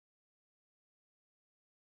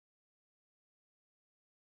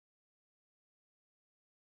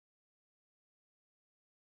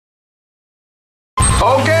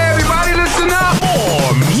Okay, everybody listen up.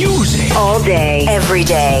 More music. All day, every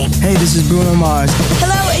day. Hey, this is Bruno Mars.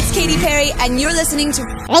 Hello, it's Katy Perry, and you're listening to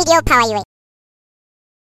Radio Power UA.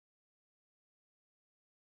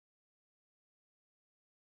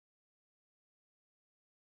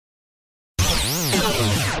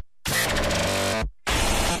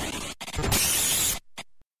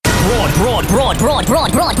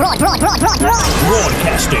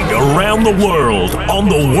 Broadcasting around the world on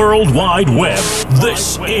the World Wide Web.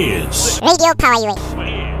 This is Radio Power UA.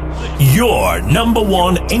 Your number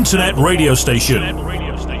one internet radio station.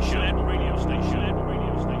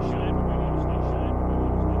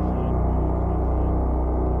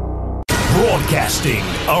 Broadcasting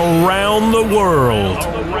around the world.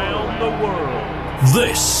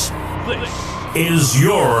 This is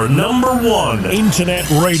your number one internet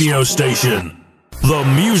radio station. The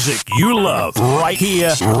music you love right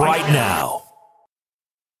here, right now.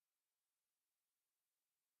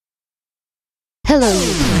 Hello,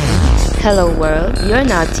 YouTube. Hello, world. You're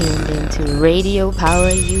now tuned into Radio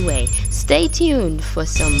Power UA. Stay tuned for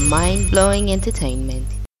some mind-blowing entertainment.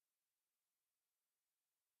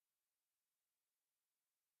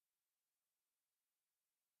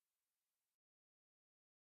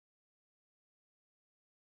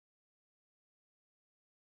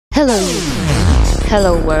 Hello, YouTube.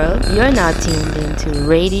 Hello, world. You're now tuned into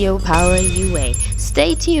Radio Power UA.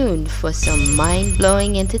 Stay tuned for some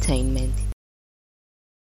mind-blowing entertainment.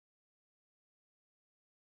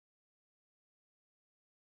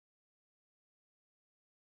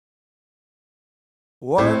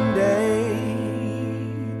 One day,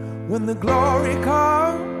 when the glory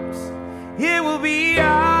comes, it will be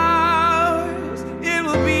ours, it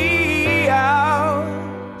will be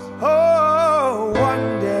ours. Oh,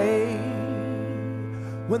 one day,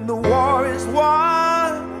 when the war is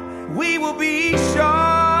won, we will be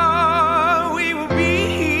sure, we will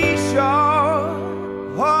be sure.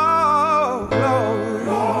 Oh, glory,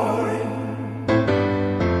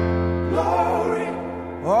 glory, glory.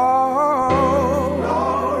 Oh.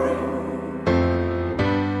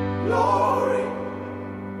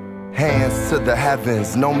 Hands to the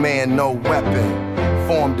heavens, no man, no weapon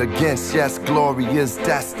formed against, yes, glory is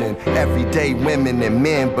destined. Everyday women and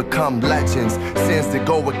men become legends. Sins that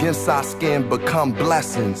go against our skin become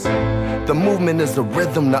blessings. The movement is a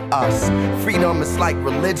rhythm to us. Freedom is like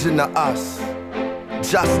religion to us.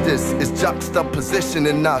 Justice is juxtaposition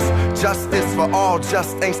in us. Justice for all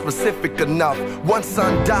just ain't specific enough. One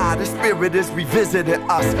son died, the spirit is revisiting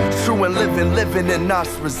us. True and living in us.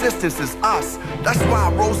 Resistance is us. That's why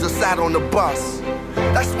Rosa sat on the bus.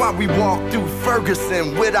 That's why we walk through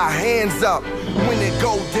Ferguson with our hands up. When it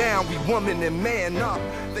go down, we woman and man up.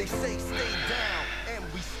 They say stay down and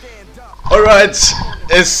we stand up. Alright,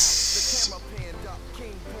 it's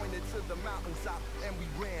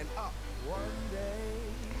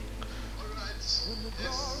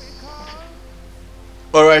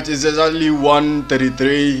Alright, it's exactly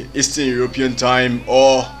 1:33 Eastern European Time,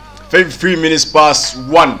 or 53 minutes past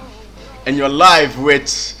 1, and you're live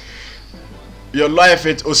with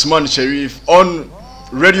Osman Sharif on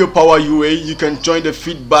Radio Power UA. You can join the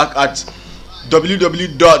feedback at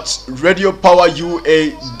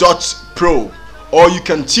www.radiopowerua.pro, or you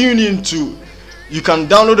can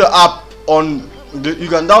download the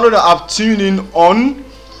app tune in on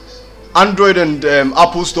Android and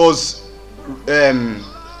Apple stores.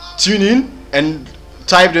 Tune in and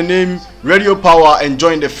type the name Radio Power and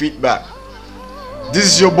join the feedback. This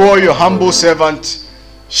is your boy, your humble servant,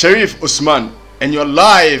 Sharif Usman, and you're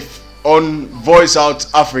live on Voice Out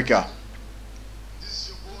Africa.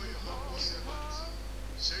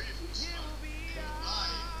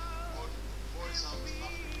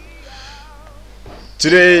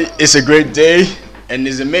 Today is a great day, and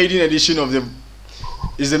it's the maiden edition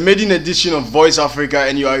of Voice Africa,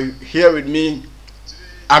 and you are here with me.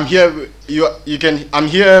 I'm here. I'm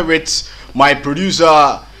here with my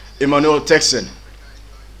producer Emmanuel Texan.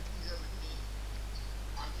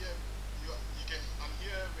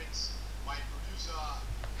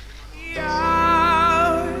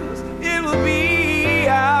 It will be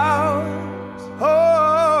ours.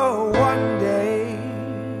 Oh, one day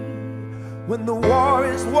when the war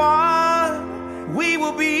is won, we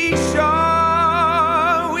will be sure.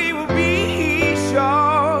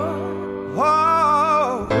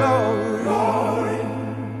 Oh, glory,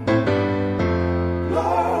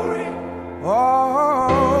 glory,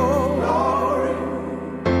 oh,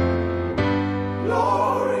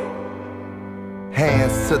 glory.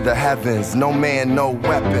 Hands to the heavens, no man, no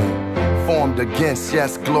weapon formed against,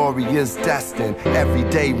 yes, glory is destined.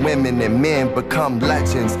 Everyday women and men become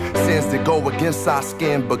legends. Sins that go against our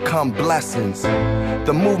skin become blessings.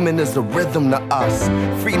 The movement is a rhythm to us.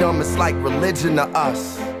 Freedom is like religion to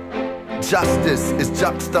us. Justice is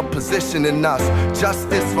juxtaposition in us.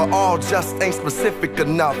 Justice for all just ain't specific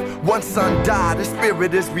enough. One son died, his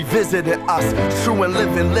spirit is revisiting us. True and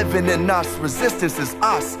living in us. Resistance is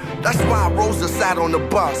us. That's why Rosa sat on the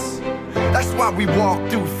bus. That's why we walk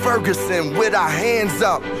through Ferguson with our hands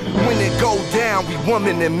up. When it go down, we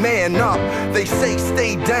woman and man up. They say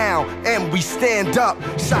stay down, and we stand up.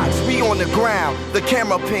 Shots, we on the ground, the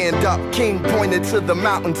camera panned up. King pointed to the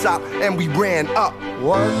mountaintop, and we ran up.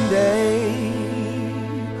 One day,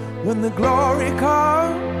 when the glory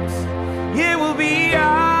comes, it will be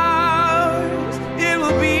ours. It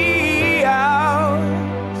will be ours.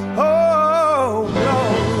 Oh,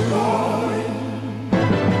 glory, glory,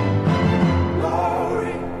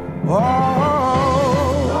 glory. Oh,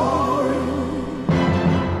 glory,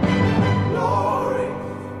 glory.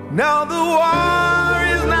 Now the war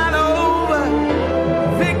is not over.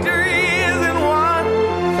 Victory isn't won,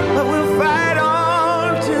 but we'll fight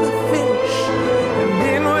on to the finish. And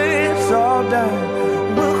then when it's all done,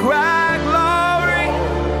 we'll cry glory.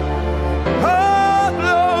 Oh,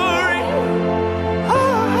 glory.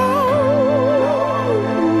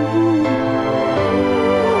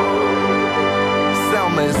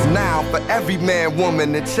 Selma is now for every man,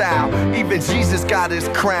 woman, and child. Even Jesus got his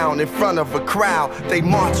crown in front of a crowd. They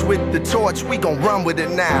march with the torch, we gon' run with it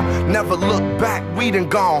now. Never look back, we done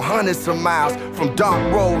gone hundreds of miles. From dark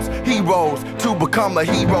roads, heroes, to become a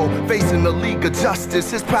hero. Facing the League of Justice,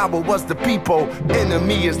 his power was the people.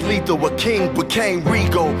 Enemy is lethal, a king became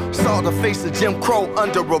regal. Saw the face of Jim Crow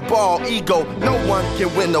under a bald ego. No one can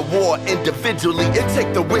win a war individually. It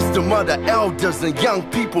take the wisdom of the elders and young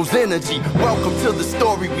people's energy. Welcome to the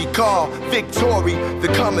story we call victory. The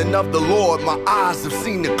coming of the Lord, my eyes have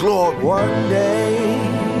seen the glory. One day,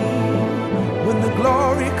 when the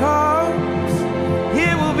glory comes,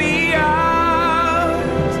 it will be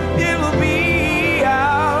ours. It will be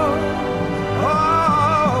ours.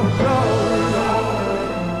 Oh, glory.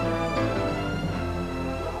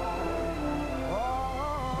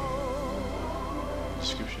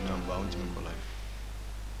 Scripture number, I want to remember life.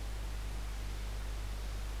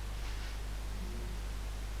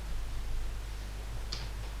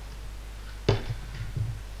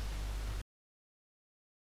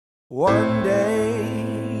 One day,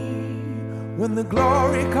 when the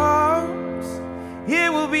glory comes, it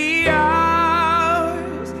will be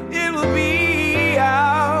ours. It will be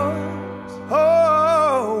ours.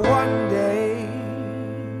 Oh, one day,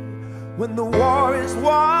 when the war is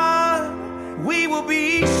won, we will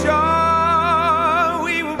be sure.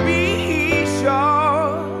 We will be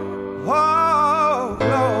sure. Oh,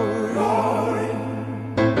 glory, glory,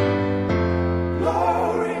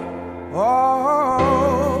 glory. Oh.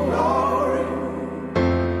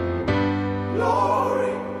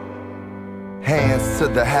 Hands to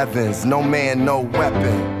the heavens, no man, no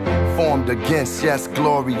weapon. Formed against, yes,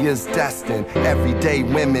 glory is destined. Everyday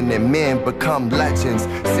women and men become legends.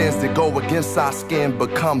 Sins that go against our skin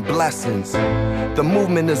become blessings. The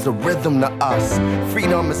movement is a rhythm to us.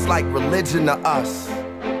 Freedom is like religion to us.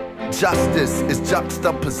 Justice is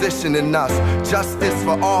juxtaposition in us. Justice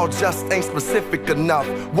for all just ain't specific enough.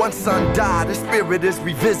 One son died, his spirit is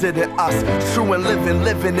revisiting us. True and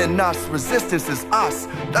living in us. Resistance is us.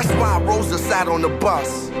 That's why Rosa sat on the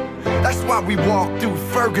bus. That's why we walk through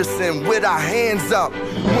Ferguson with our hands up.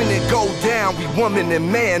 When it go down, we woman and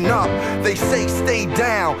man up. They say stay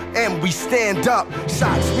down, and we stand up.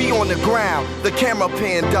 Shots, we on the ground, the camera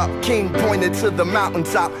panned up. King pointed to the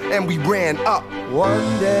mountaintop, and we ran up.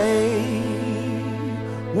 One day,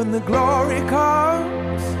 when the glory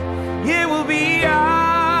comes, it will be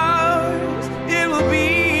ours. It will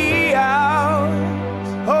be ours.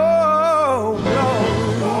 Oh,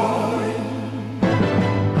 glory, glory,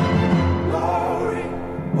 glory.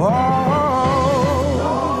 Oh,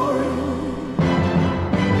 glory,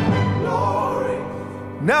 glory.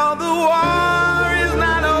 Now the war is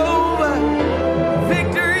not over.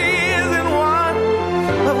 Victory isn't won,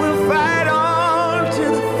 but we'll fight on to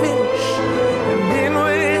the finish. And then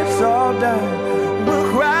when it's all done, we'll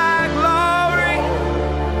cry glory.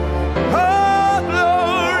 Oh,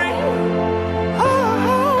 glory.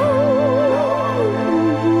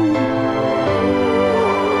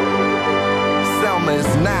 Selma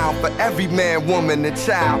is now for every man, woman, and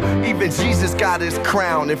child. Even Jesus got his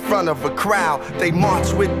crown in front of a crowd. They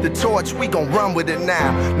march with the torch, we gon' run with it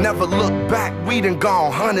now. Never look back, we done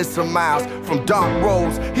gone hundreds of miles. From dark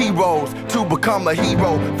roads, heroes, to become a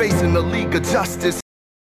hero. Facing the League of Justice.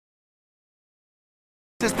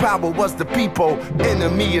 His power was the people,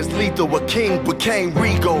 enemy is lethal. A king became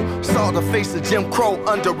regal. Saw the face of Jim Crow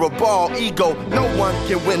under a bald ego. No one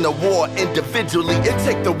can win a war individually. It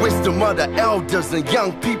take the wisdom of the elders and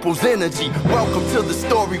young people's energy. Welcome to the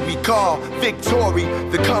story we call victory.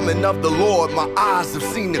 The coming of the Lord, my eyes have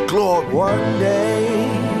seen the glory. One day,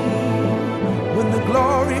 when the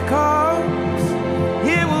glory comes,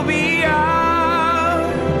 it will be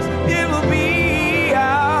ours. It will be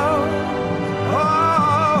ours.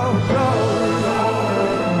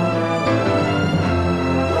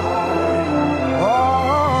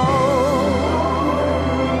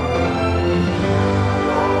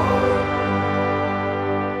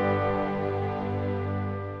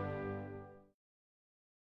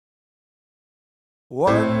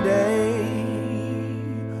 One day,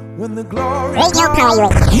 when the glory Radio Power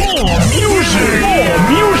UA.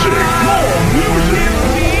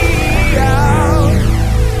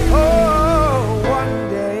 Oh, one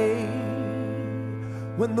day,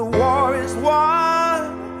 when the war is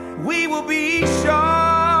won, we will be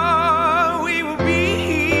sure, we will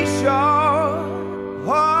be sure.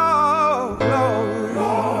 Oh,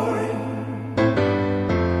 glory,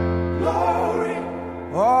 glory,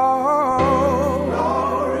 oh,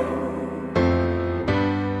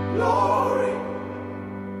 glory.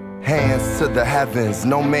 Hands to the heavens,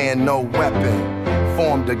 no man, no weapon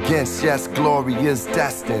formed against, yes, glory is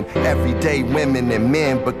destined. Everyday women and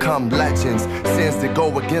men become legends. Sins that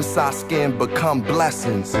go against our skin become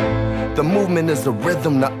blessings. The movement is a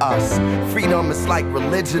rhythm to us. Freedom is like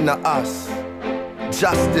religion to us.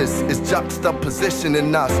 Justice is juxtaposition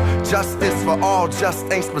in us. Justice for all just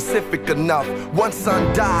ain't specific enough. One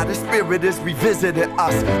son died, his spirit is revisiting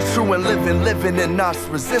us. True and living in us.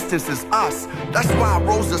 Resistance is us. That's why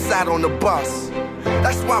Rosa sat on the bus.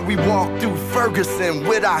 That's why we walk through Ferguson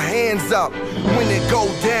with our hands up. When it go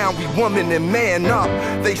down, we woman and man up.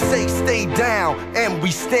 They say stay down, and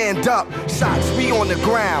we stand up. Shots, we on the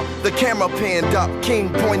ground, the camera panned up. King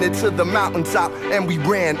pointed to the mountaintop, and we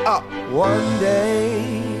ran up. One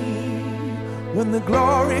day, when the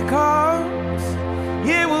glory comes,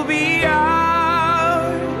 it will be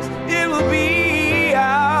ours, it will be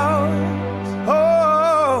ours.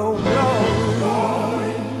 Oh,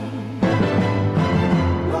 glory,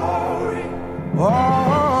 glory, oh,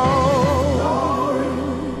 glory,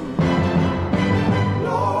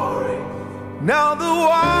 glory. Now the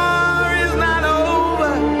war is not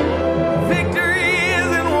over, victory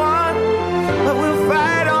isn't won, but we'll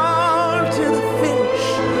fight on to the finish,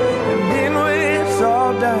 and then when it's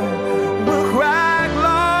all done, we'll cry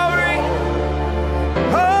glory,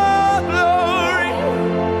 oh glory,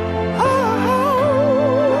 oh.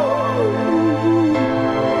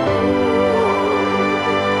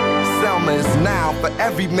 Selma is now for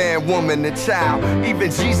every man, woman, and child.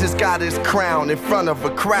 Even Jesus got his crown in front of a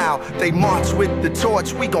crowd. They march with the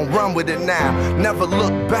torch, we gon' run with it now. Never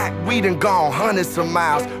look back, we done gone hundreds of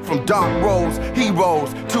miles. From dark roads,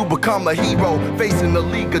 heroes, to become a hero. Facing the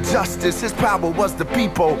League of Justice, his power was the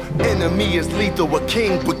people. Enemy is lethal, a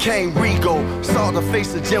king became regal. Saw the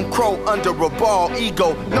face of Jim Crow under a bald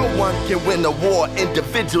ego. No one can win a war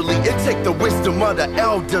individually. It take the wisdom of the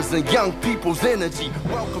elders and young people's energy.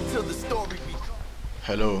 Welcome to the story.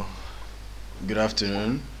 Hello, good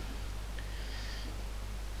afternoon.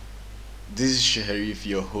 This is Sharif,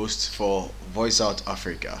 your host for Voice Out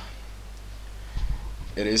Africa.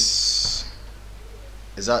 It is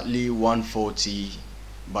exactly 1:40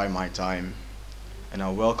 by my time, and I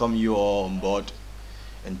welcome you all on board,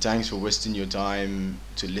 and thanks for wasting your time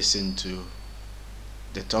to listen to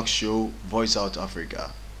the talk show Voice Out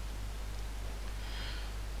Africa.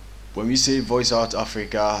 When we say Voice Out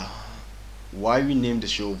Africa, why we named the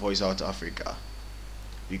show Voice Out Africa?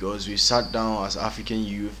 Because we sat down as African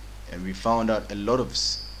youth and we found out a lot of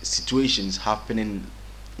situations happening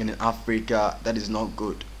in Africa that is not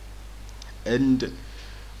good. And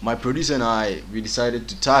my producer and I, we decided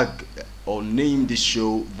to tag or name this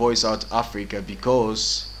show Voice Out Africa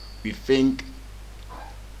because we think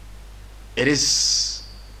it is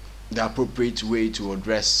the appropriate way to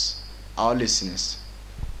address our listeners.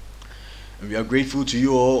 And we are grateful to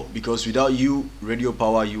you all because without you, Radio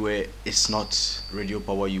Power UA is not Radio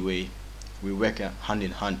Power UA. We work hand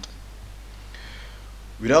in hand.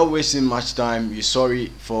 Without wasting much time, we're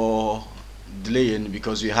sorry for delaying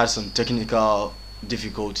because we had some technical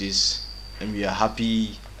difficulties, and we are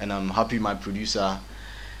happy, and I'm happy my producer,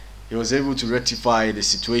 he was able to rectify the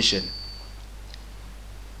situation.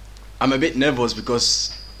 I'm a bit nervous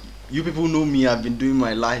because you people know me, I've been doing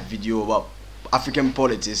my live video about African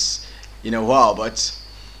politics in a while, but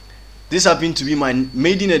This happened to be my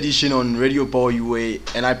maiden edition on Radio Power UA,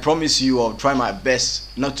 and I promise you I'll try my best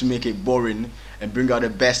not to make it boring and bring out the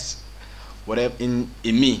best whatever in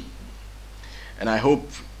me. And I hope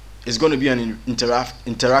it's going to be an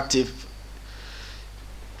interactive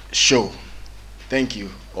show. Thank you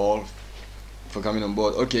all for coming on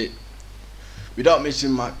board. Okay, without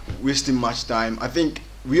wasting much time, I think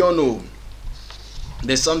we all know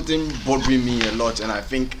there's something bothering me a lot, and I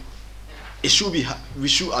think we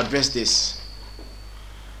should address this.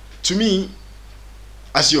 To me,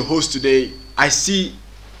 as your host today, I see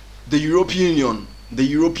the European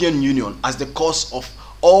Union as the cause of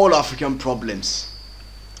all African problems.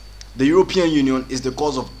 The European Union is the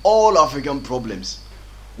cause of all African problems.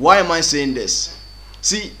 Why am I saying this?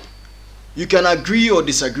 See, you can agree or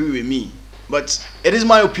disagree with me, but it is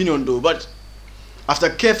my opinion though. But after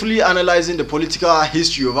carefully analyzing the political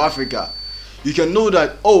history of Africa, you can know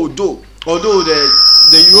that although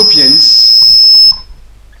the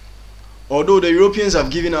Europeans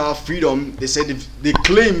have given our freedom, they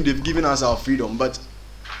claim they've given us our freedom, but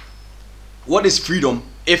what is freedom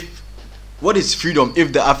if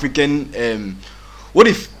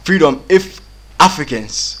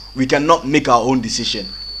Africans we cannot make our own decision?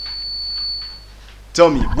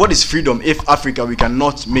 Tell me, what is freedom if Africa we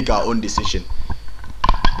cannot make our own decision?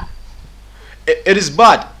 It is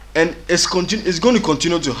bad, and it's going to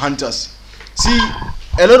continue to hunt us. See,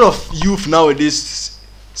 a lot of youth nowadays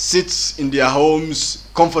sits in their homes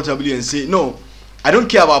comfortably and say, no, I don't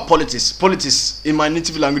care about politics. Politics, in my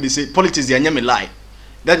native language, they say politics they are lie.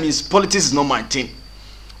 That means politics is not my thing.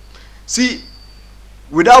 See,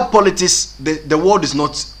 without politics, the world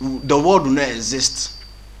will not exist.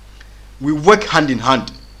 We work hand in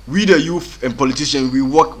hand. We the youth and politicians, we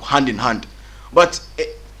work hand in hand. But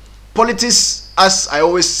politics, as I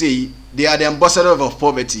always say, they are the ambassadors of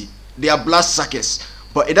poverty. They are bloodsuckers.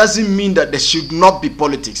 But it doesn't mean that there should not be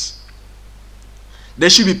politics. There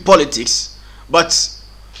should be politics, but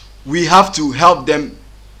we have to help them,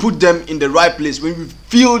 put them in the right place when we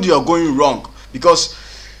feel they are going wrong. Because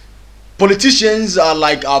politicians are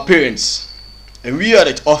like our parents, and we are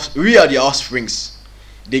the offsprings.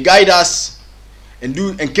 They guide us and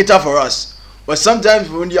cater for us. But sometimes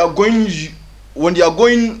when they are going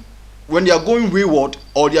wayward,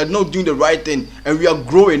 or they are not doing the right thing, and we are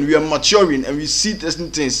growing, we are maturing, and we see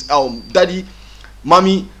certain things. Daddy,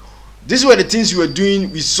 mommy, these were the things we were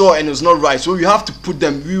doing, we saw, and it was not right. So we have to put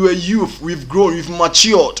them. We were youth, we've grown, we've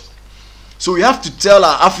matured. So we have to tell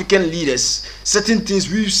our African leaders certain things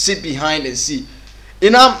we sit behind and see.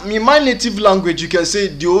 In my native language, you can say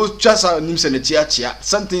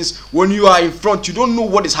some things when you are in front, you don't know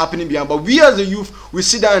what is happening behind. But we as a youth, we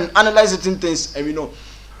sit down and analyze certain things, and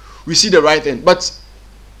we see the right thing. But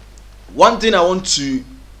one thing I want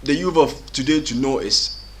the youth of today to know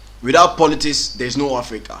is, without politics, there is no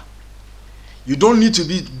Africa. You don't need to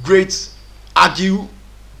be great, argue,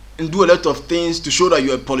 and do a lot of things to show that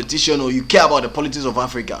you're a politician or you care about the politics of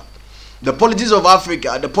Africa. The politics of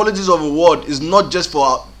Africa, the politics of the world is not just for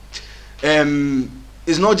our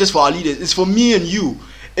leaders. It's for me and you.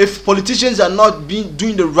 If politicians are not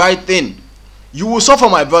doing the right thing, you will suffer,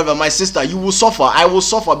 my brother, my sister. You will suffer. I will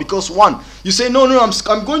suffer because one, you say no,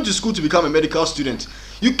 I'm going to school to become a medical student.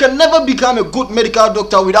 You can never become a good medical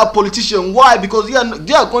doctor without politicians. Why? Because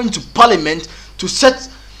they are going to parliament to set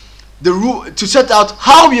the rule, to set out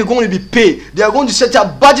how we are going to be paid. They are going to set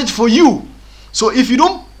out budget for you. So if you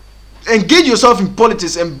don't engage yourself in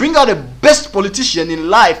politics and bring out the best politician in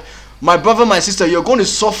life, my brother, my sister, you're going to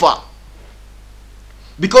suffer.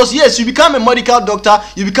 Because yes, you become a medical doctor,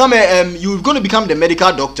 you're going to become the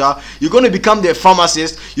medical doctor, you're going to become the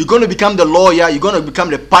pharmacist, you're going to become the lawyer, you're going to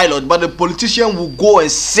become the pilot, but the politician will go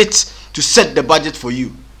and sit to set the budget for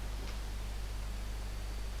you.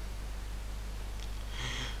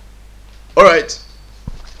 Alright,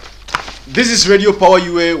 this is Radio Power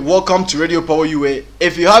UA. Welcome to Radio Power UA.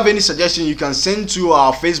 If you have any suggestion, you can send to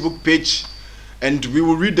our Facebook page and we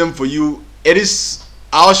will read them for you. It is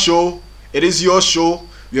our show, it is your show.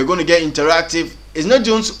 We are going to get interactive. It's not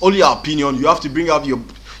just only our opinion, you have to bring up your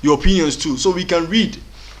opinions too, so we can read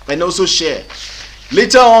and also share.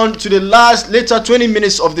 Later on, to the later 20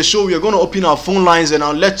 minutes of the show, we are going to open our phone lines and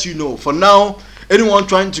I'll let you know. For now, anyone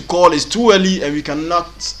trying to call is too early and we cannot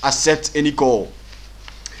accept any call.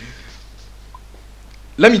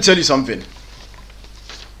 Let me tell you something.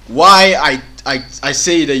 Why I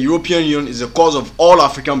say the European Union is the cause of all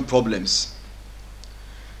African problems.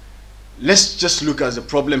 Let's just look at the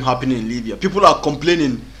problem happening in Libya. People are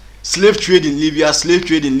complaining, slave trade in Libya,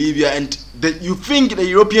 and you think the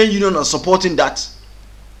European Union are supporting that?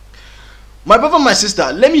 My brother, my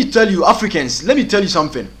sister, let me tell you, Africans, let me tell you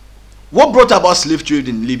something. What brought about slave trade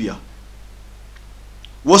in Libya?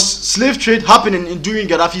 Was slave trade happening during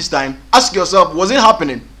Gaddafi's time? Ask yourself, was it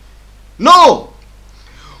happening? No.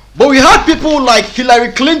 But we had people like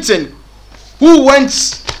Hillary Clinton who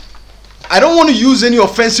went, I don't want to use any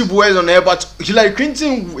offensive words on air, but Hillary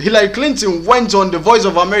Clinton went on the Voice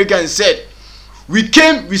of America and said, we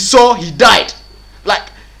came, we saw, he died. Like,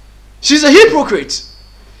 she's a hypocrite.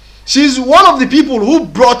 She's one of the people who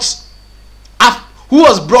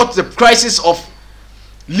has brought the crisis of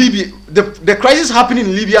Libya, the crisis happening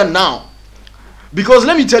in Libya now. Because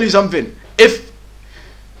let me tell you something, if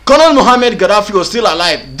Colonel Mohammed Gaddafi was still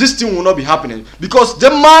alive, this thing will not be happening. Because the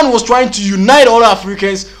man was trying to unite all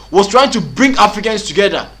Africans, was trying to bring Africans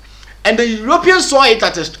together. And the Europeans saw it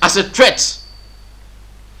as a threat.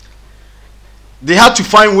 They had to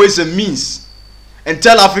find ways and means and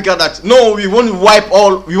tell Africa that no, we want to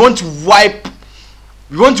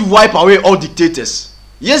wipe away all dictators.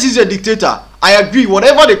 Yes, he's a dictator. I agree.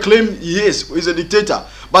 Whatever they claim he is, he's a dictator.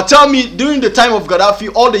 But tell me, during the time of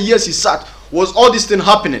Gaddafi, all the years he sat, was all this thing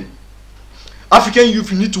happening? African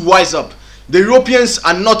youth need to wise up. The Europeans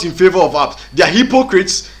are not in favor of us. They are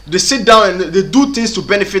hypocrites. They sit down and they do things to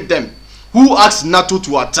benefit them. Who asked NATO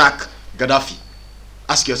to attack Gaddafi?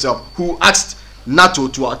 Ask yourself, who asked NATO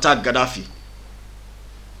to attack Gaddafi?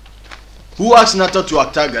 Who asked NATO to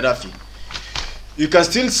attack Gaddafi? You can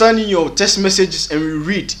still send in your text messages and we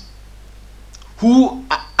read. Who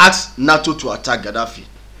asked NATO to attack Gaddafi?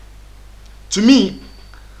 To me,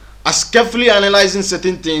 as carefully analyzing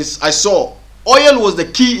certain things, I saw oil was the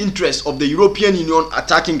key interest of the European Union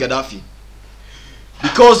attacking Gaddafi.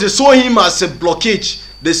 Because they saw him as a blockage.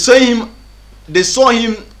 They saw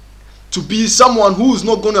him to be someone who is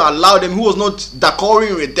not going to allow them, who was not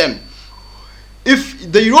d'accordding with them.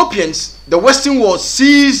 If the Europeans, the Western world,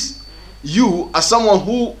 sees you as someone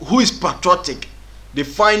who is patriotic, they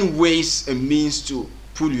find ways and means to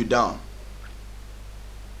pull you down.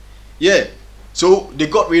 Yeah. So they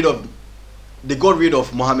got rid of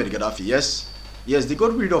Mohammed Gaddafi. Yes, they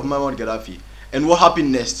got rid of Mohammed Gaddafi. And what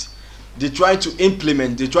happened next? They tried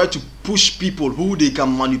to push people who they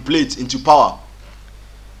can manipulate into power.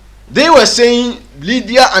 They were saying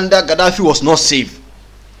Libya under Gaddafi was not safe.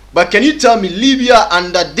 But can you tell me, Libya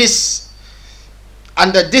under this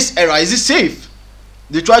era, is it safe?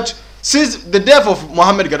 They tried to, since the death of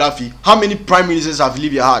Mohammed Gaddafi, how many prime ministers have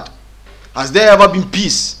Libya had? Has there ever been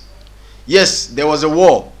peace? Yes, there was a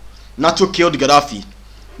war. NATO killed Gaddafi.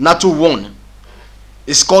 NATO won.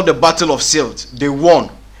 It's called the Battle of Sirte. They won.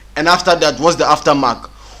 And after that, what's the aftermath?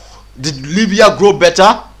 Did Libya grow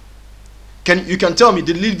better? You can tell me,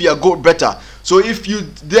 did Libya grow better? So if you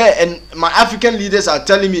there and my African leaders are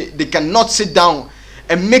telling me they cannot sit down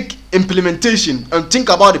and make implementation and think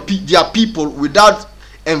about their people without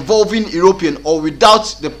involving European or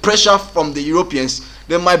without the pressure from the Europeans,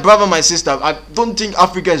 then my brother, my sister, I don't think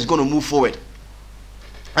Africa is going to move forward.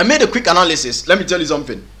 I made a quick analysis. Let me tell you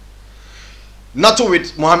something. NATO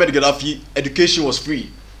with Mohammed Gaddafi, education was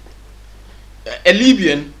free. A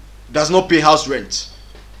Libyan does not pay house rent.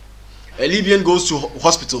 A Libyan goes to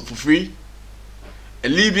hospital for free. A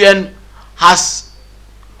Libyan has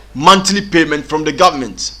monthly payment from the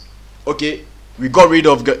government. Okay, we got rid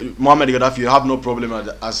of Mohammed Gaddafi. You have no problem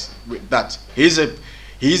with that. He is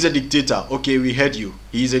a dictator. Okay, we heard you.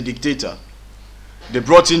 He is a dictator. They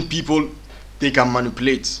brought in people they can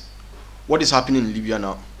manipulate. What is happening in Libya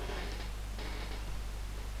now?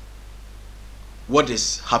 What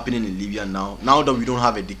is happening in Libya now? Now that we don't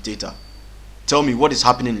have a dictator. Tell me, what is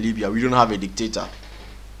happening in Libya? We don't have a dictator.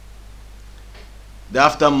 The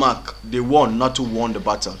aftermath, they won, not to won the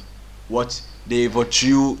battle. What? They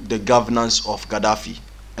overthrew the governance of Gaddafi.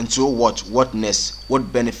 And so what? What next?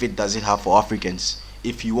 What benefit does it have for Africans?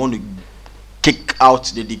 If you want to kick out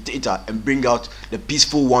the dictator and bring out the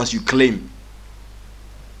peaceful ones you claim.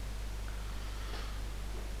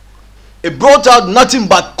 It brought out nothing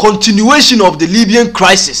but continuation of the Libyan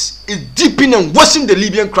crisis. It deepened and worsened the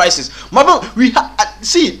Libyan crisis.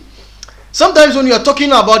 See, sometimes when you are talking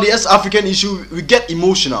about the West African issue, we get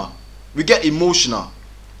emotional.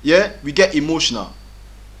 Yeah, we get emotional.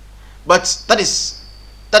 But that is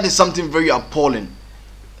something very appalling.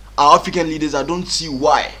 Our African leaders, I don't see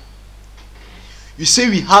why. You say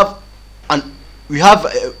we have an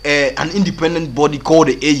independent body called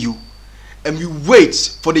the AU, and we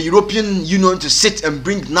wait for the European Union to sit and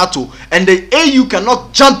bring NATO, and the AU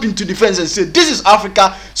cannot jump into defense and say this is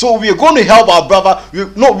Africa, so we are going to help our brother.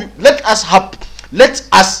 Let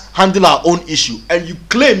us handle our own issue, and you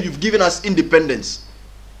claim you've given us independence.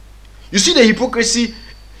 You see the hypocrisy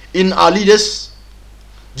in our leaders?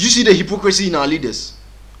 Do you see the hypocrisy in our leaders?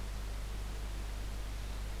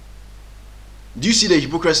 Do you see the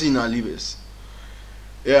hypocrisy in our leaders?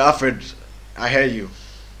 Yeah, Alfred, I hear you.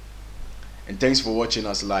 And thanks for watching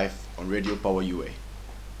us live on Radio Power UA.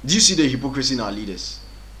 Do you see the hypocrisy in our leaders?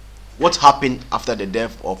 What happened after the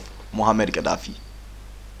death of Mohammed Gaddafi?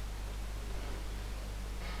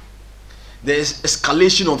 There is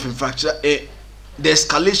escalation of infrastructure, the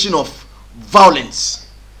escalation of violence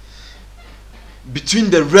between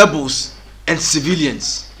the rebels and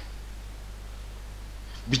civilians,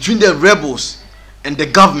 between the rebels and the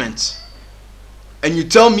government. And you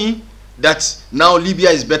tell me that now Libya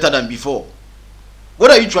is better than before. What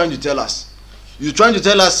are you trying to tell us? You're trying to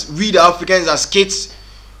tell us we the Africans are kids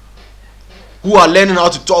who are learning how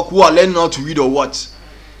to talk, who are learning how to read, or what?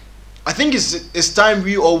 I think it's time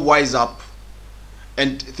we all wise up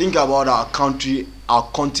and think about our country, our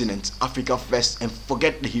continent, Africa first, and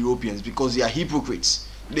forget the Europeans, because they are hypocrites.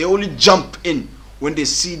 They only jump in when they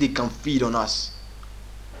see they can feed on us.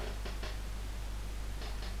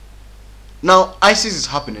 Now, ISIS is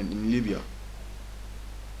happening in Libya.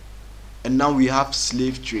 And now we have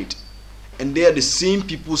slave trade. And they are the same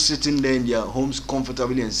people sitting there in their homes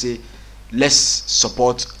comfortably and say, let's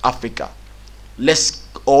support Africa. Let's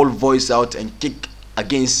all voice out and kick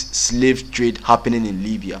against slave trade happening in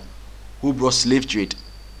Libya. Who brought slave trade?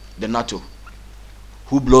 The NATO.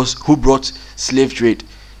 Who brought slave trade?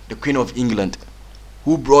 The Queen of England.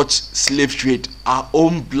 Who brought slave trade? Our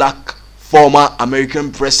own black former American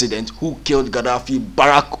president who killed Gaddafi,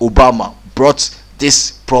 Barack Obama, brought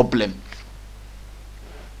this problem.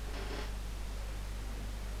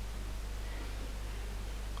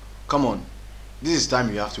 Come on, this is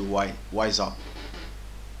time you have to wise up.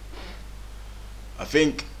 I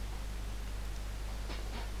think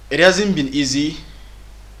it hasn't been easy,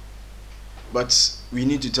 but we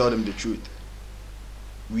need to tell them the truth.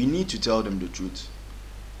 We need to tell them the truth.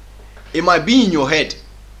 It might be in your head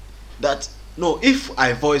that, no, if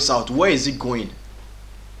I voice out, where is it going?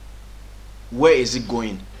 Where is it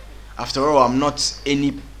going? After all, I'm not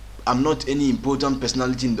any important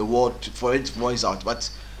personality in the world for it to voice out. But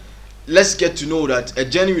let's get to know that a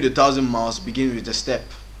journey with 1,000 miles begins with a step.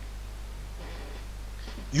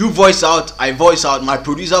 You voice out, I voice out, my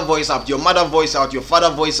producer voice out, your mother voice out, your father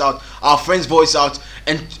voice out, our friends voice out,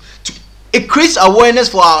 and it creates awareness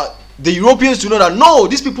for the Europeans to know that no,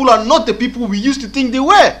 these people are not the people we used to think they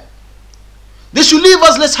were. They should leave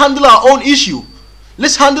us. Let's handle our own issue.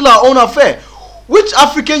 Let's handle our own affair. Which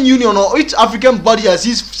African Union or which African body has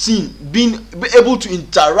he seen been able to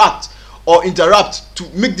interact to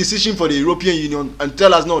make decision for the European Union and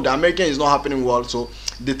tell us no, the American is not happening well, so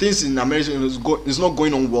the things in America is not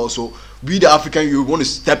going on well, so we the African you want to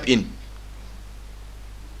step in?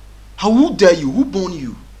 Who dare you? Who born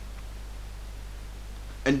you?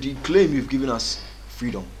 And you claim you've given us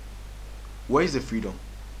freedom. Where is the freedom?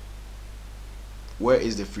 Where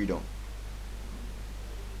is the freedom?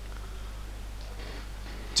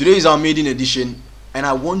 Today is our Maiden Edition, and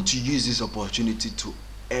I want to use this opportunity to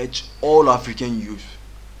urge all African youth,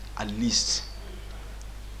 at least,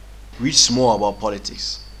 read more about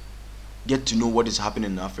politics. Get to know what is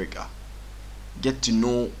happening in Africa. Get to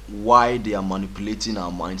know why they are manipulating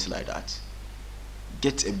our minds like that.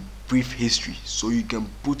 Get a brief history so you can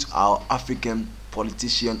put our African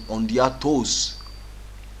politician on their toes.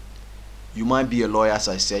 You might be a lawyer, as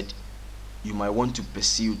I said. You might want to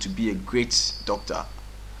pursue to be a great doctor.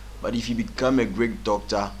 But if you become a great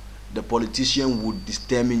doctor, the politician would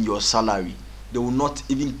determine your salary. They will not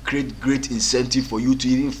even create great incentive for you to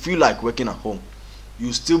even feel like working at home.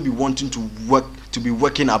 You'll still be wanting to be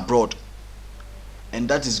working abroad. And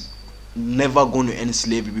that is never going to end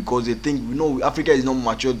slavery, because they think, Africa is not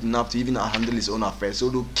matured enough to even handle its own affairs. So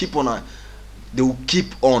they will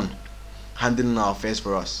keep on handling our affairs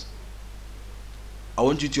for us. I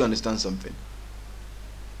want you to understand something.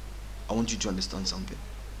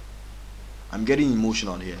 I'm getting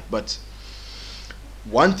emotional here, but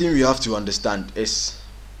one thing we have to understand is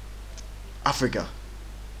Africa.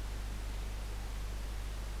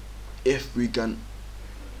 If we can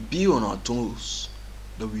be on our toes,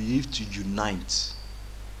 that we need to unite.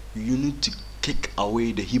 You need to kick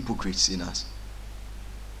away the hypocrites in us.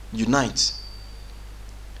 Unite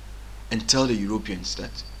and tell the Europeans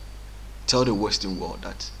that, tell the Western world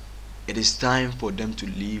that it is time for them to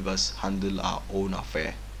leave us handle our own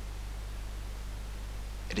affair.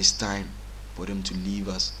 It is time for them to leave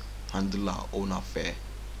us handle our own affair.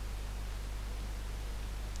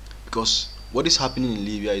 Because what is happening in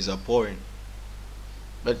Libya is abhorrent.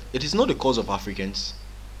 But it is not the cause of Africans.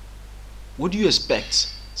 What do you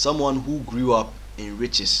expect? Someone who grew up in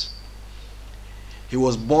riches. He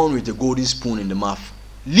was born with a golden spoon in the mouth.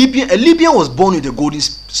 A Libyan was born with a golden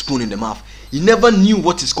spoon in the mouth. he never knew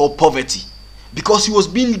what is called poverty, because he was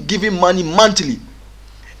being given money monthly.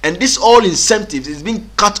 And this all incentives is being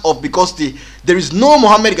cut off because there is no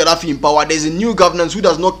Muhammad Gaddafi in power. There is a new governance who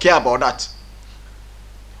does not care about that.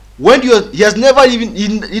 When he has never even,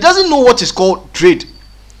 he doesn't know what is called trade.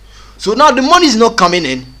 So now the money is not coming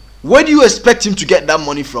in. Where do you expect him to get that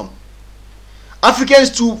money from? Africans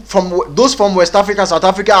too, those from West Africa, South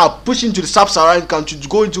Africa, are pushing to the sub-Saharan country to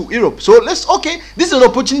go into Europe. So this is an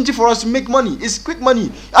opportunity for us to make money. It's quick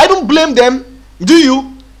money. I don't blame them. Do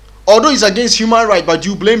you? Although it's against human rights, but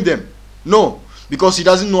do you blame them? No, because he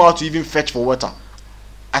doesn't know how to even fetch for water,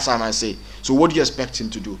 as I might say. So what do you expect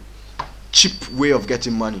him to do? Cheap way of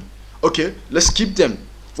getting money. Okay, let's keep them.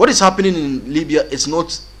 What is happening in Libya is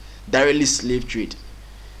not directly slave trade.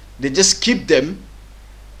 They just keep them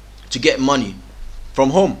to get money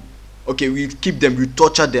from home. Okay, we keep them, we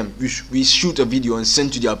torture them, we shoot a video and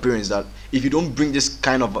send to their parents that if you don't bring this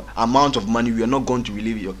kind of amount of money, we are not going to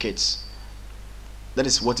relieve your kids. That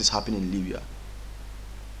is what is happening in Libya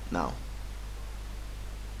now.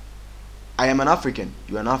 I am an African,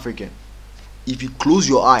 you are an African. If you close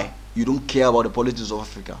your eye, you don't care about the politics of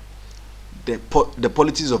Africa. The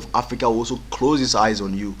politics of Africa will also close its eyes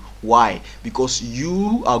on you. Why? Because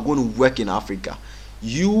you are going to work in Africa.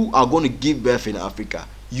 You are going to give birth in Africa.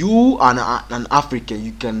 You are an African.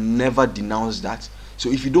 You can never denounce that. So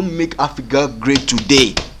if you don't make Africa great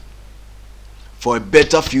today, for a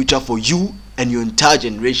better future for you and your entire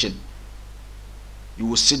generation, you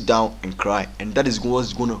will sit down and cry. And that is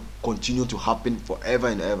what's going to continue to happen forever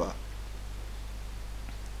and ever.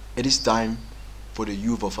 It is time for the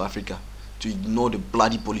youth of Africa to ignore the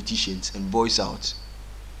bloody politicians and voice out.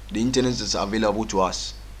 The internet is available to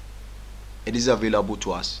us. It is available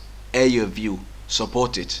to us. Air your view.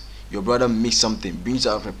 Support it. Your brother makes something, brings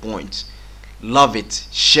out a point. Love it.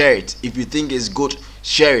 Share it. If you think it's good,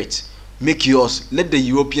 share it. Make yours. Let the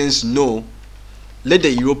Europeans know. Let the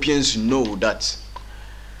Europeans know that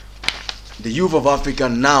the youth of Africa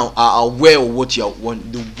now are aware of what you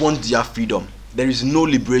want. They want their freedom. There is no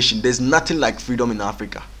liberation. There's nothing like freedom in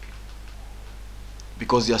Africa,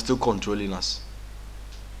 because they are still controlling us.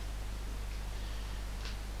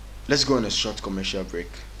 Let's go on a short commercial break.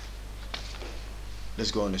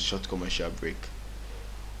 Let's go on a short commercial break.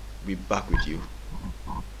 Be back with you.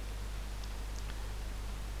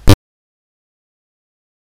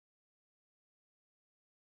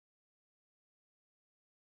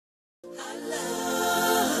 I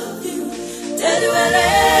love you. Tell you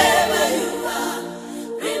wherever you are.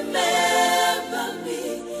 Remember me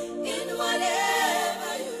in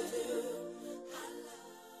whatever you do.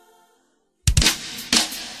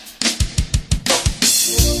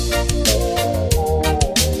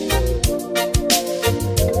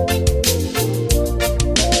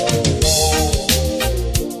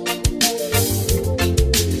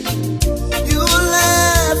 You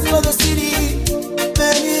left for the city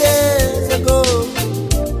many years ago.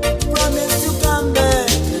 Promised to come back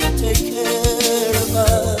and take care of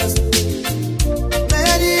us.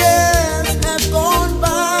 Many years have gone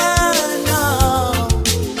by now.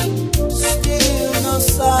 Still no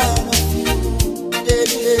sign of you,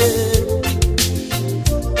 dead.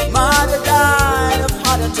 Mother died of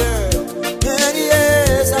heart attack many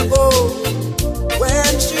years ago,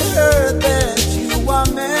 when she heard that you were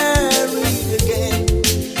married again.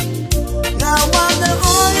 Now I'm the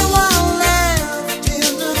only one left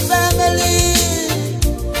in the family.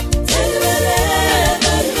 Tell you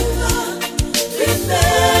wherever you are.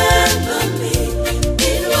 Remember me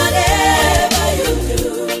in whatever you do.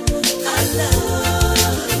 I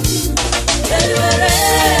love you. Tell you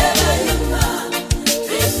wherever you are.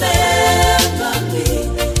 Remember me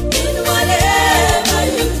in whatever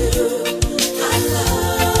you do. I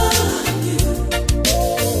love you.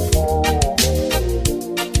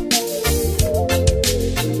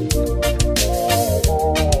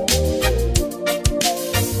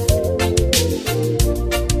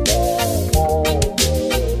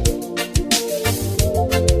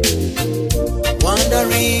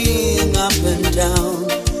 Wandering up and down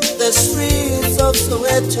the streets of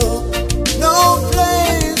Soweto, no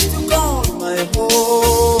place to call my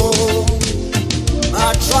home.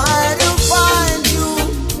 I tried to find you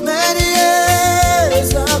many years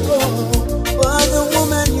ago, but the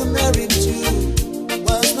woman you married to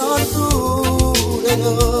was not good at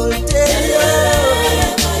all. Tell you,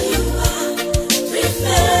 Wherever you are,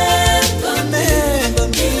 remember me remember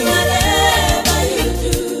me. whatever you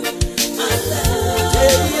do. I love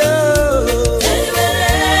Tell you, you.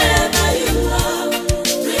 Wherever you are,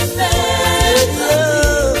 remember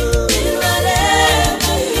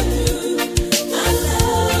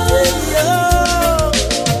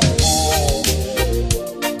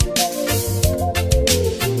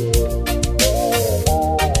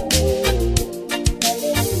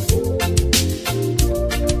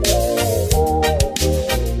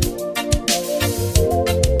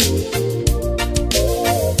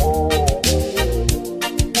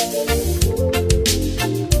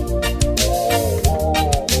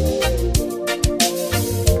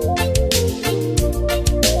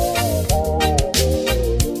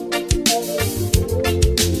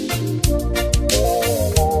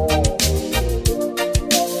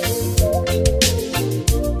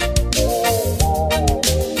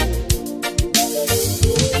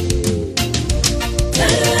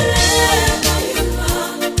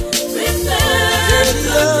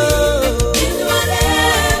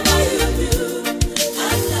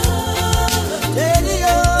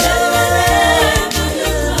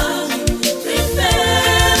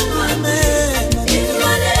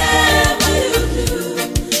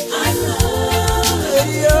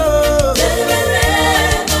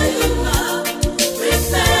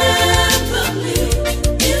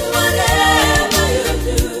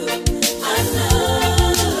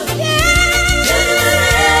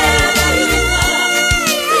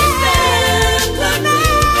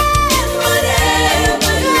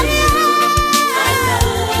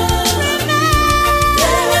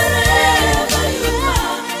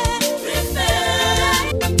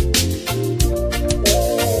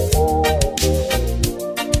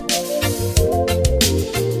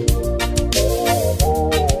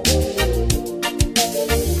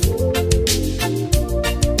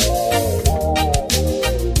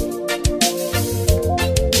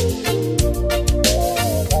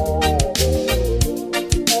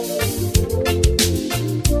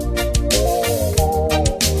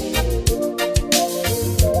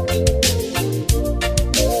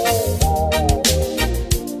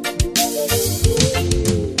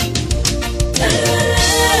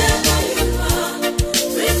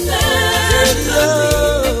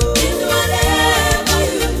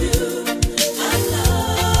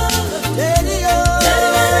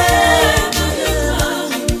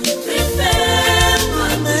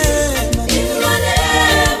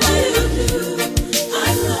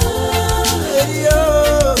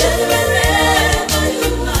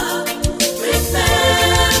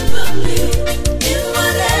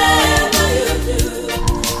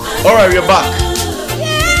we're back.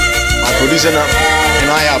 Our producer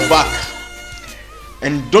and I are back.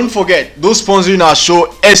 And don't forget, those sponsoring our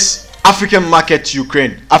show is African Market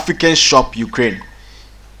Ukraine, African Shop Ukraine,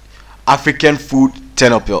 African Food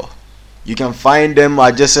Tenopil. You can find them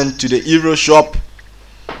adjacent to the Euro Shop,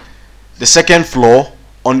 the second floor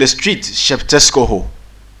on the street Shepteskoho,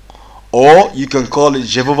 or you can call it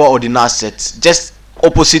Jevova Ordinacet, just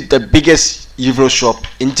opposite the biggest Euro Shop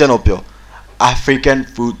in Tenopil, African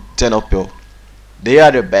Food Tenopil. They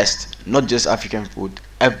are the best, not just African food,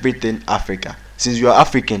 everything Africa. Since you are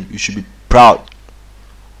African, you should be proud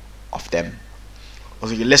of them.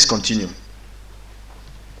 Okay, let's continue.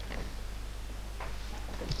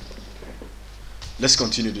 Let's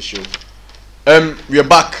continue the show. We are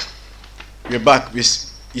back. We're back. You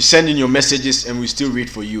send in your messages and we still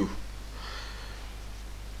read for you.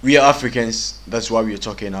 We are Africans. That's why we are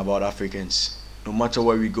talking about Africans. No matter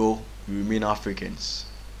where we go, we remain Africans.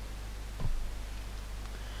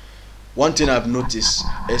 One thing I've noticed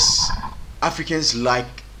is Africans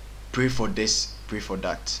like pray for this, pray for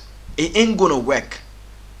that. It ain't gonna work.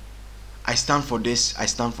 I stand for this, I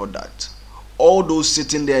stand for that. All those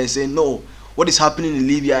sitting there and saying, no, what is happening in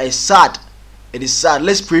Libya is sad. It is sad.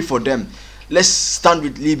 Let's pray for them. Let's stand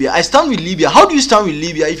with Libya. I stand with Libya. How do you stand with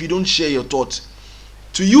Libya if you don't share your thoughts?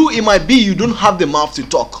 To you, it might be you don't have the mouth to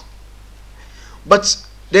talk. But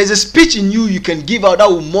there's a speech in you can give out that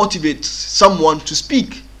will motivate someone to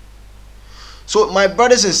speak. So my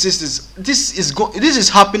brothers and sisters, this is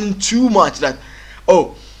happening too much that,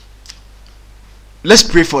 let's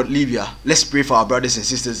pray for Libya. Let's pray for our brothers and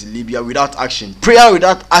sisters in Libya without action. Prayer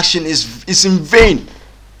without action is in vain.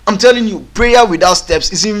 I'm telling you, prayer without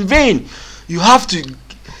steps is in vain. You have to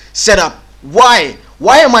set up. Why?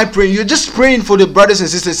 Why am I praying? You're just praying for the brothers and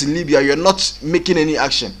sisters in Libya. You're not making any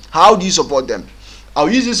action. How do you support them? I'll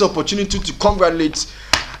use this opportunity to congratulate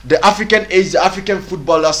the African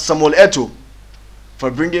footballer Samuel Eto'o for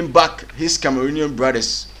bringing back his Cameroonian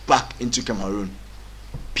brothers back into Cameroon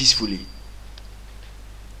peacefully.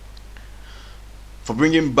 For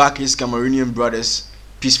bringing back his Cameroonian brothers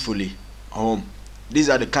peacefully home. These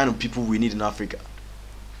are the kind of people we need in Africa.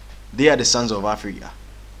 They are the sons of Africa.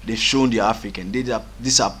 They've shown they are African. These are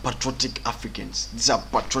patriotic Africans. These are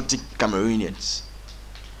patriotic Cameroonians.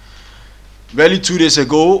 Barely 2 days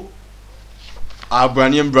ago, our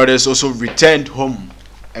Ghanaian brothers also returned home,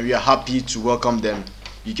 and we are happy to welcome them.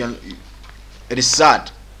 It is sad.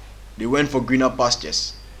 They went for greener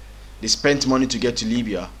pastures. They spent money to get to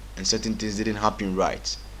Libya, and certain things didn't happen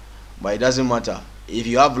right. But it doesn't matter. If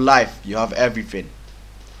you have life, you have everything.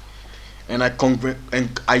 And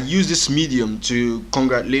I use this medium to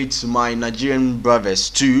congratulate my Nigerian brothers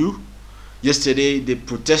too. Yesterday they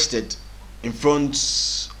protested in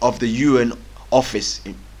front of the UN office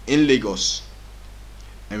in Lagos,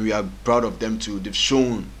 and we are proud of them too. They've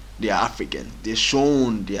shown they are African. They've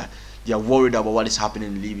shown they are worried about what is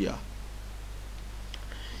happening in Libya.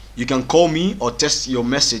 You can call me or text your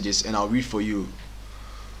messages and I'll read for you.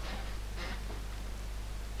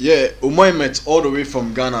 Yeah, Umoimet all the way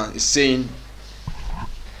from Ghana is saying,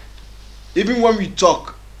 even when we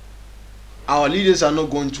talk, our leaders are not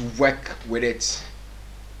going to work with it.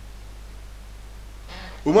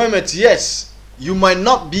 Umoimet, yes, you might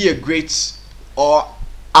not be a great or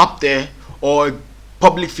up there or a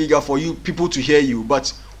public figure for you people to hear you,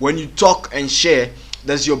 but when you talk and share,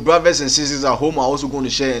 there's your brothers and sisters at home are also going to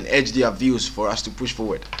share and edge their views for us to push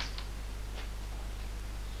forward.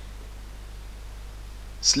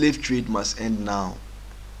 Slave trade must end now.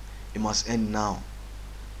 It must end now.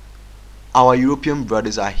 Our European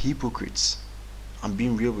brothers are hypocrites. I'm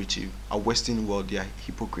being real with you. Our Western world, they are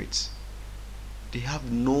hypocrites. They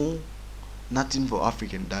have nothing for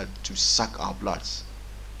African that to suck our bloods.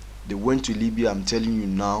 They went to Libya, I'm telling you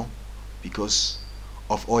now, because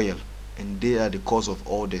of oil. And they are the cause of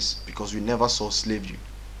all this, because we never saw slavery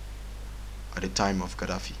at the time of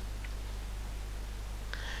Gaddafi.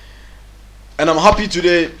 And I'm happy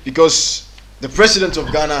today because the president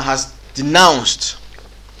of Ghana has denounced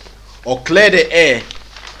or cleared the air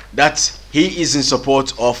that he is in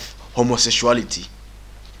support of homosexuality.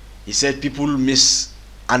 He said people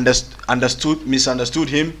misunderstood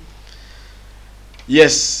him.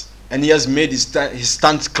 Yes, and he has made his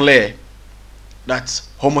stance clear that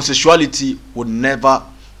homosexuality would never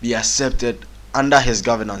be accepted under his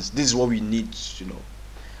governance. This is what we need to know.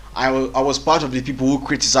 I was part of the people who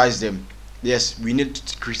criticized him. Yes, we need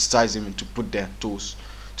to criticize him and to put their toes,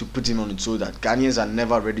 to put him on it, so that Ghanaians are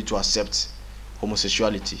never ready to accept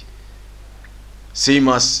homosexuality. Same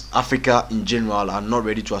as Africa in general are not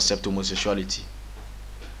ready to accept homosexuality.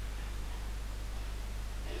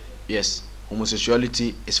 Yes,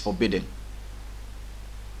 homosexuality is forbidden.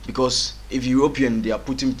 Because if European, they are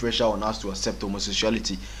putting pressure on us to accept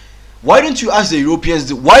homosexuality, why don't you ask the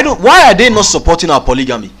Europeans? Why are they not supporting our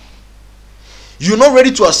polygamy? You're not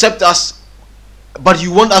ready to accept us, but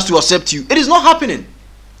you want us to accept you. It is not happening.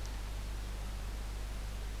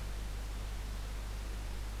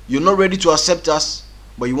 You're not ready to accept us,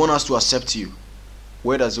 but you want us to accept you.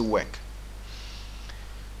 Where does it work?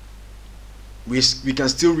 We can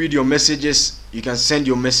still read your messages. You can send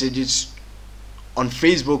your messages on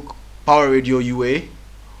Facebook, Power Radio UA,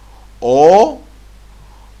 or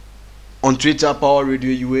on Twitter, Power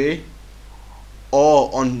Radio UA,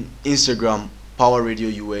 or on Instagram, Power Radio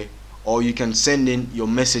UA, or you can send in your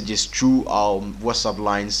messages through our WhatsApp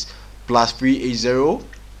lines +380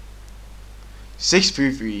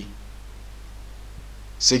 633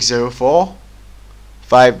 604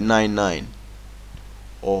 599,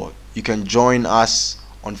 or you can join us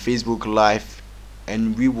on Facebook Live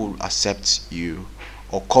and we will accept you,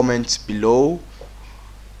 or comment below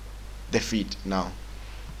the feed now.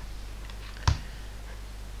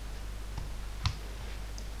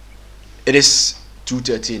 It is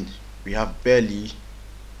 2:13. We have barely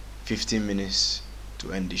 15 minutes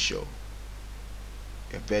to end the show.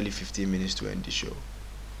 We have barely 15 minutes to end the show.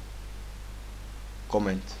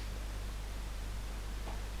 Comment.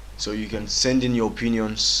 So you can send in your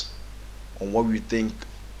opinions on what we think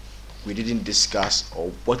we didn't discuss,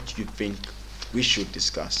 or what you think we should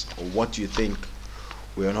discuss, or what you think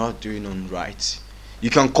we are not doing on right. You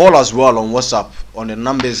can call as well on WhatsApp on the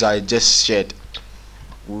numbers I just shared.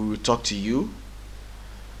 We will talk to you,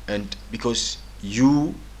 and because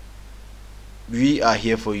we are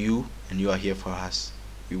here for you and you are here for us.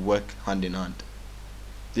 We work hand in hand.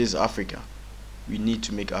 This is Africa. We need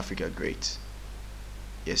to make Africa great.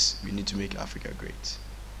 Yes, we need to make Africa great.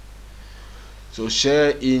 So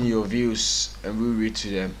share in your views and we'll read to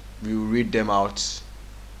them. We will read them out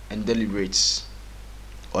and deliberate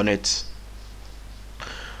on it.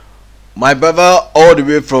 My brother all the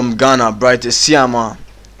way from Ghana, Bright Siama,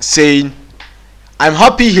 saying, I'm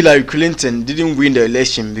happy Hillary Clinton didn't win the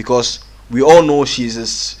election because we all know she's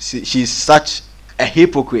such a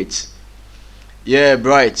hypocrite. Yeah,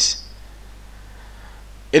 Bright.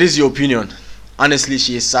 It is your opinion. Honestly,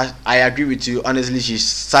 she is such. I agree with you. Honestly, she's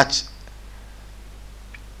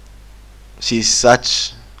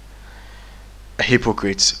such a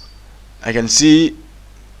hypocrite. I can see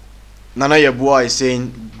Nana Yabua is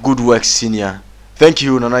saying, good work, senior. Thank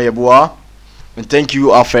you, Nana Yabua. And thank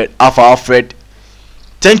you, Alfred.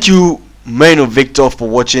 Thank you, Man of Victor, for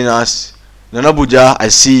watching us. Nana Buja, I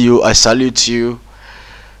see you. I salute you.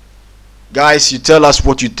 Guys, you tell us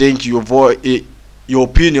what you think, your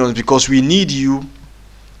opinions, because we need you,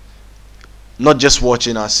 not just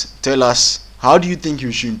watching us. Tell us, how do you think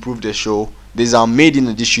you should improve the show? This is our Maiden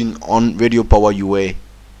Edition on Radio Power UA.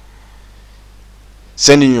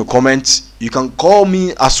 Send in your comments. You can call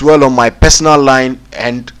me as well on my personal line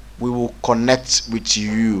and we will connect with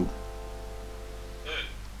you.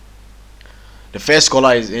 The first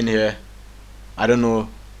caller is in here. I don't know.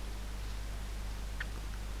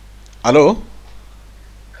 Hello?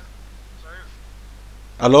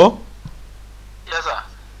 Hello? Yes, sir.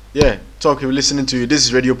 Yeah, talk. We're listening to you. This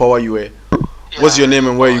is Radio Power UA. What's your name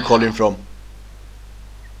and where are you calling from?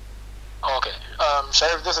 Okay.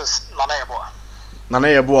 Sheriff, this is Nana Yabua. Nana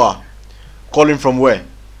Yabua. Calling from where?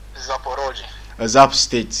 Zaporozhye. Zap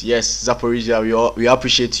State. Yes, Zaporizhia. We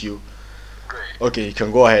appreciate you. Great. Okay, you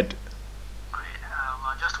can go ahead. Great.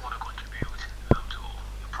 I just want to contribute to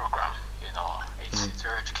your program. You know, it's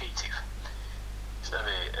very educative. It's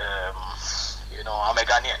very, you know, I'm a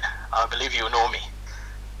Ghanaian. I believe you know me.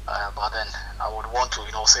 But then I would want to,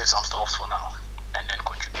 you know, save some stuff for now and then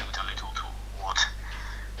contribute a little to what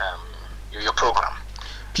your program.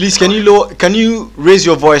 Please, can you raise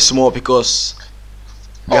your voice more, because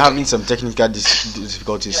we're having some technical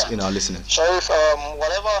difficulties in our listening. Sheriff,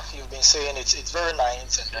 whatever you've been saying, it's very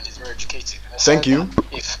nice and it's very educative. Thank you.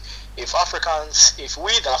 If Africans, if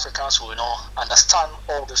we the Africans will, you know, understand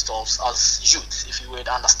all the stuff as youth, if you would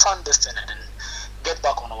understand this thing and then get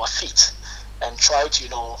back on our feet and try to, you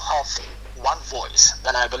know, have one voice,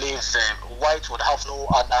 then I believe white would have no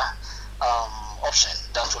other option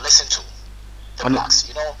than to listen to the blacks.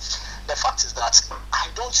 You know, the fact is that I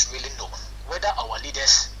don't really know whether our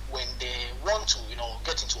leaders, when they want to, you know,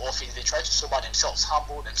 get into office, they try to sober themselves,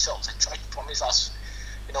 humble themselves, and try to promise us,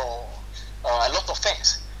 you know, a lot of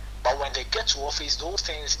things. But when they get to office, those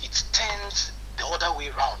things, it turns the other way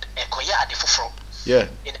around. Yeah.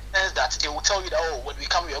 In the sense that they will tell you that, oh, when we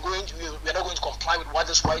come, we are not going to comply with what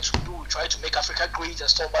these whites will do. We try to make Africa great and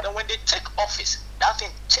stuff. But then when they take office, that thing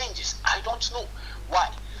changes. I don't know why.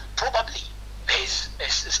 Probably there's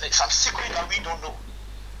some secret that we don't know.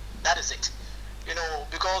 That is it.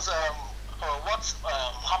 Because what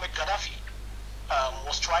Mohammed Gaddafi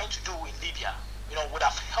was trying to do in Libya, would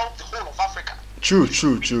have helped the whole of Africa. True.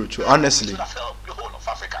 Honestly. Would have helped the whole of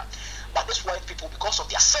Africa. But these white people, because of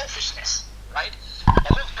their selfishness, right?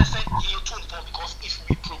 And let's say here too important, because if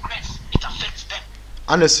we progress, it affects them.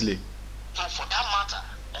 Honestly. So for that matter,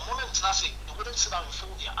 the moment they wouldn't sit down and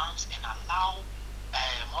fold their arms and allow,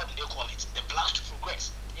 how do they call it, the blacks to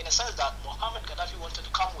progress. In a sense that Mohammed Gaddafi wanted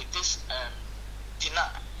to come with this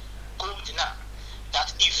gold dinar,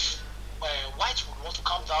 that if whites would want to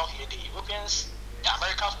come down here, the Europeans, the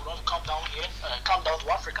Americans would want to come down here, come down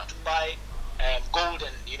to Africa to buy gold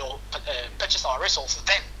and purchase our resources,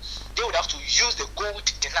 then they would have to use the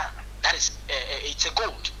gold dinar. That is, it's a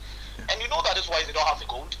gold, and that is why they don't have the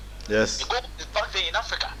gold. Yes. The gold is back there in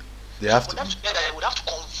Africa. They have to. They would have to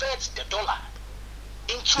convert the dollar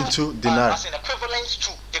into dinar as an equivalent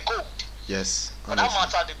to the gold. Yes. For that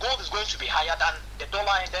matter, the gold is going to be higher than the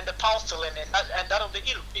dollar and then the pound sterling and that of the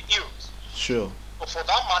euros. Sure. But for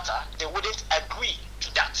that matter, they wouldn't agree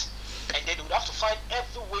to that, and they would have to find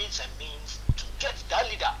every ways and means to get that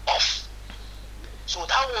leader off. So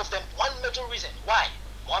that was the one major reason why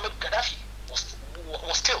Muammar Gaddafi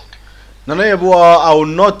was killed. Nana Yeboah, I will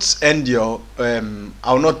not end your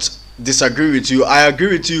I will not disagree with you. I agree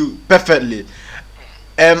with you perfectly.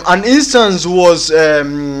 An instance was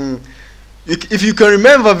if you can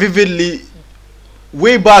remember vividly,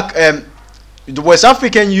 way back the West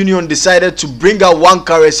African Union decided to bring out one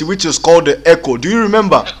currency which is called the Echo. Do you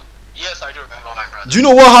remember? Yes, I do remember, my brother. Do you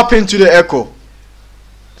know what happened to the Echo?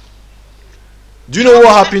 Do you know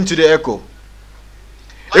what happened to the Echo?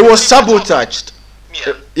 It was sabotaged.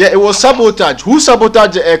 Yeah, it was sabotaged. Who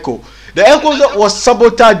sabotaged the Echo? The Echo was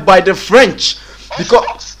sabotaged by the French.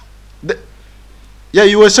 Because yeah,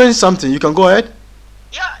 you were saying something. You can go ahead.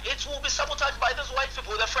 Yeah, it will be sabotaged by those white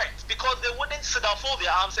people, the French, because they wouldn't sit down, fold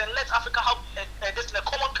their arms, and let Africa have a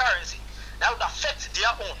common currency that would affect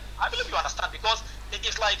their own. I believe you understand, because it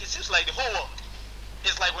seems like the whole world.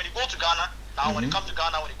 It's like when you go to Ghana now, when you come to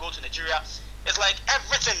Ghana, when you go to Nigeria, it's like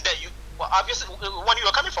everything there. Obviously, when you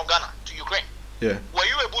were coming from Ghana to Ukraine, yeah, were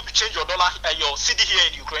you able to change your dollar, your CD here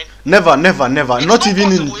in Ukraine? Never. Not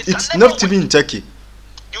even in. It's not even in Turkey.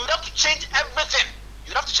 You would have to change everything.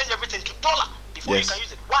 You have to change everything to dollar before you can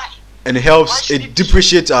use it. Why? And it helps. It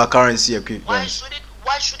depreciates our currency. Okay. Why should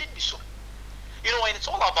it be so? And it's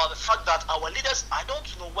all about the fact that our leaders. I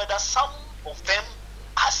don't know whether some of them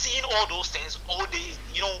are seeing all those things, or they,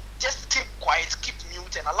 just keep quiet, keep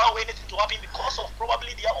mute, and allow anything to happen because of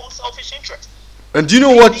probably their own selfish interest. And do you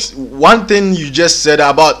know what? One thing you just said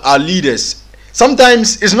about our leaders.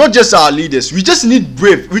 Sometimes it's not just our leaders. We just need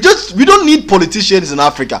brave. We don't need politicians in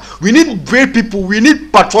Africa. We need brave people. We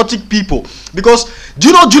need patriotic people. Because do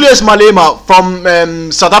you know Julius Malema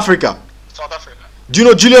from South Africa? South Africa. Do you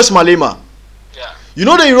know Julius Malema? Yeah. You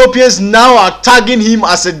know the Europeans now are tagging him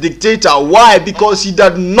as a dictator. Why? Because he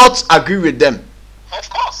does not agree with them. Of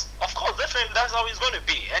course, definitely that's how it's going to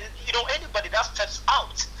be. And anybody that steps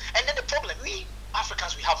out, and then the problem, we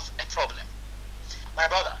Africans, we have a problem, my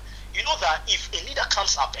brother. You know that if a leader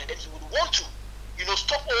comes up and then he would want to,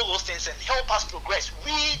 stop all those things and help us progress,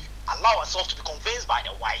 we allow ourselves to be convinced by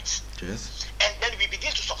the whites. Yes. And then we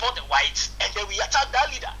begin to support the whites, and then we attack that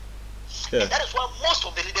leader. Yeah. And that is why most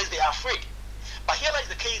of the leaders, they are afraid. But here lies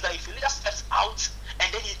the case that if a leader steps out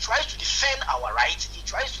and then he tries to defend our rights, he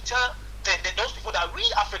tries to tell those people that we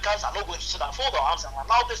Africans are not going to sit and fold our arms and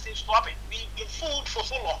allow these things to happen. We've been fooled for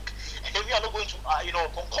so long, and then we are not going to,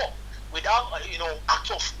 concur without,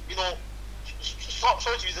 act of,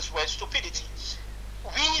 sorry to use this word, stupidity.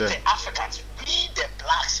 We, the Africans, we, the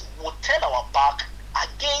blacks, will turn our back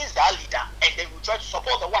against that leader, and then we try to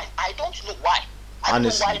support the white. I don't know why. I don't know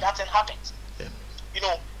why that thing happens. Yeah.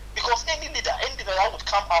 Because any leader that would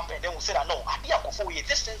come up and then will say that, no,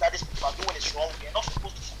 this thing that these people are doing is wrong. We are not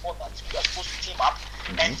supposed to support that. We are supposed to team up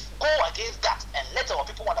and go against that and let our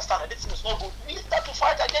people understand that this thing is not good. We start to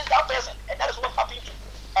fight against that person, and that is what happened to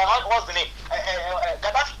what's the name?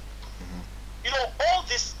 Gaddafi. All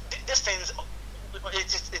these things.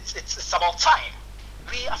 It's about time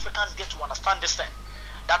we Africans get to understand this thing,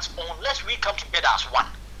 that unless we come together as one,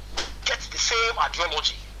 get the same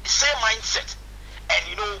ideology, the same mindset,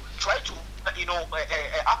 and try to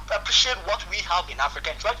appreciate what we have in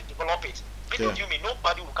Africa and try to develop it.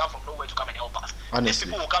 Nobody will come from nowhere to come and help us. These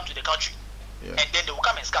people will come to the country, and then they will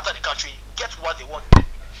come and scatter the country, get what they want.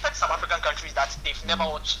 Let some Africans African countries that they've never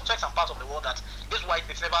watched, check some parts of the world that this white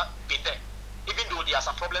they've never been there, even though there are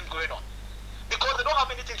some problems going on, because they don't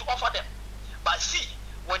have anything to offer them. But see,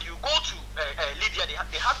 when you go to Libya, they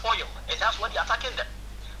have oil, and that's why they're attacking them.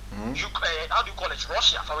 How do you call it?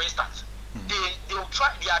 Russia, for instance. They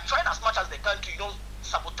are trying as much as they can to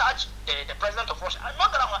sabotage the president of Russia. I'm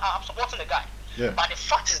not that I'm supporting the guy, but the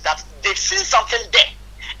fact is that they've seen something there,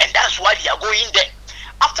 and that's why they are going there.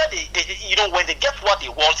 After they when they get what they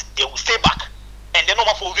want, they will stay back, and they're not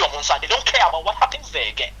for on one side. They don't care about what happens there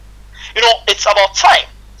again. It's about time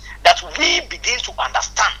that we begin to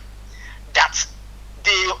understand that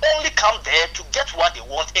they only come there to get what they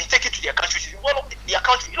want and take it to their country. Their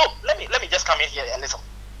country. Let me just come in here a little.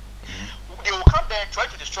 They will come there and try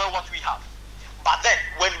to destroy what we have. But then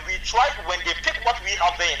when they pick what we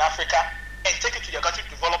have there in Africa and take it to their country to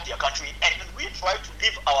develop their country, and when we try to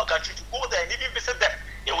leave our country to go there and even visit them,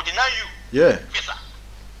 they will deny you visa.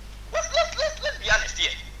 Let's be honest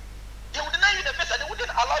here. They will deny you the visa. They wouldn't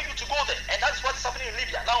allow you to go there, and that's what's happening in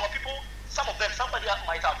Libya now. Somebody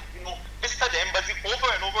might have visited the embassy over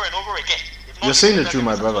and over and over again. You're saying the truth,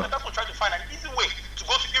 my brother. People try to find an easy way to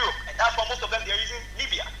go to Europe, and that's why most of them they're using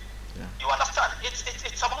Libya. You understand?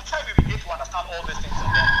 It's about time we begin to understand all these things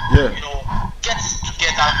and then get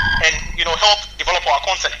together and help develop our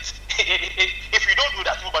continent. If we don't do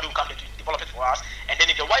that, nobody will come there to develop it for us. And then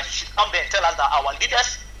if the whites should come there and tell us that our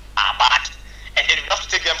leaders are bad, and then we have to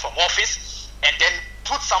take them from office and then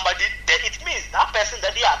put somebody there, it means that person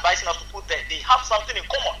that they are advising us to put there, they have something in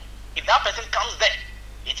common. If that person comes there,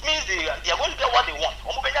 it means they are going to get what they want.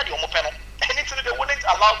 Anything they wouldn't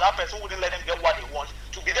allow that person, wouldn't let them get what they want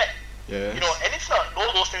to be there. Yes. And it's not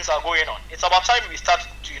all those things are going on. It's about time we start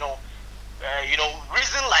to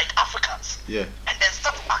reason like Africans. Yeah. And then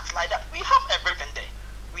start to act like that. We have everything there.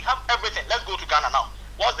 We have everything. Let's go to Ghana now.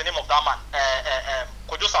 What's the name of that man?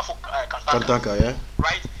 Kojosafu Kantanka, yeah.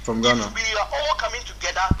 Right? From Ghana. If we are all coming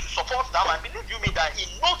together to support that man, believe you me that in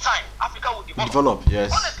no time Africa will develop.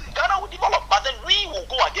 Yes. Honestly, Ghana will develop, but then we will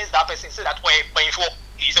go against that person and say that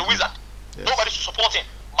he's a wizard. Yes. Nobody should support him.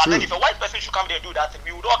 But then if a white person should come there and do that,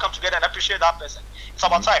 we would all come together and appreciate that person. It's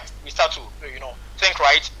about time we start to, think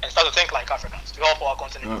right and start to think like Africans to help our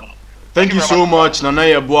continent develop. Thank you so much, Nana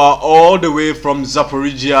Yabua, all the way from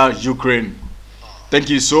Zaporizhia, Ukraine. Thank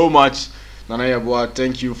you so much, Nana Yabua.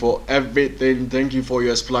 Thank you for everything. Thank you for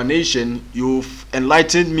your explanation. You've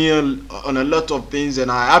enlightened me on a lot of things, and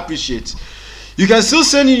I appreciate. You can still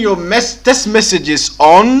send in your text messages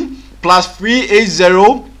on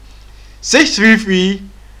 +380 633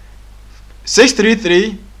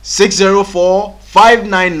 633 604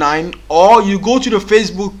 599, or you go to the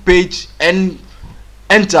Facebook page and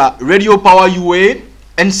enter Radio Power UA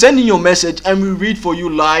and send in your message, and we read for you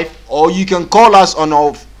live. Or you can call us on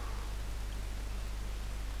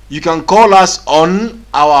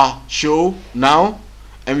our show now,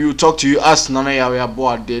 and we will talk to you as Nana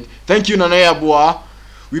Yabua did. Thank you, Nana Yabua.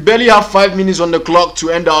 We barely have 5 minutes on the clock to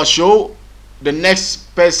end our show. The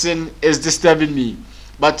next person is disturbing me,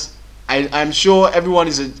 but I'm sure everyone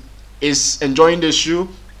is enjoying the show.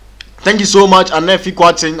 Thank you so much, Anefi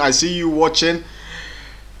Kwatin. I see you watching.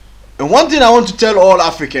 And one thing I want to tell all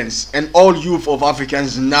Africans and all youth of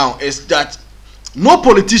Africans now is that no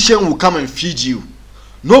politician will come and feed you.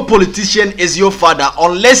 No politician is your father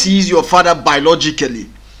unless he is your father biologically.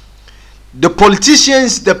 The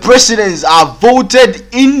politicians, the presidents are voted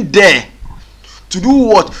in there to do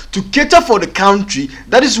what? To cater for the country.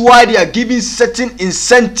 That is why they are giving certain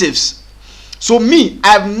incentives. So me,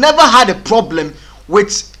 I've never had a problem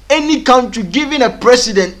with any country giving a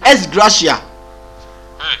president ex gratia.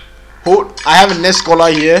 Hold, I have a next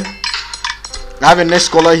caller here.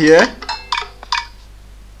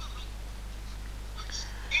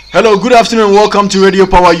 Hello, good afternoon and welcome to Radio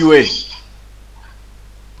Power UA.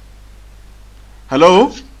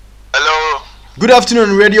 Hello? Hello. Good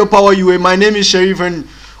afternoon, Radio Power UA. My name is Sharif, and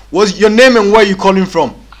what's your name and where are you calling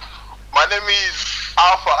from? My name is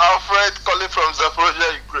Alfred, calling from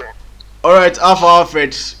Zaporizhia, Ukraine. Alright,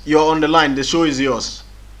 Alfred, you're on the line. The show is yours.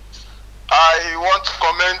 I want to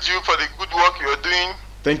commend you for the good work you're doing.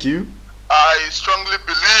 Thank you. I strongly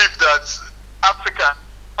believe that Africa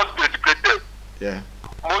must be educated. Yeah.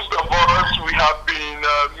 Most of us, we have been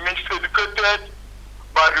miseducated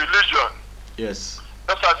by religion. Yes.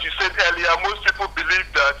 Just as you said earlier, most people believe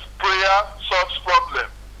that prayer solves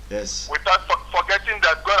problems. Yes. Without forgetting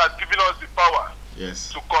that God has given us the power.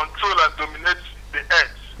 Yes. To control and dominate the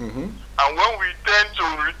earth. Mm-hmm. And when we tend to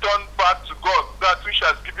return back to God, that which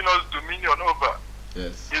has given us dominion over,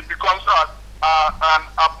 yes, it becomes an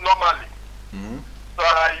abnormality. Mm-hmm. So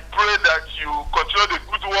I pray that you continue the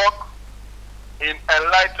good work in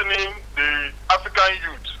enlightening the African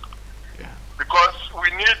youth. Because we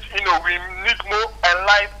need more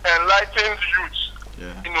enlightened youth,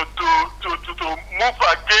 to move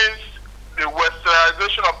against the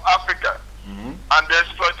westernization of Africa and the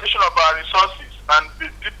exploitation of our resources and the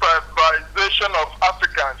deprivatization of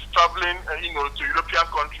Africans traveling, to European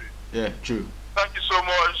countries. Yeah, true. Thank you so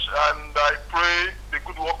much, and I pray the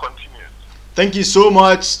good work continues. Thank you so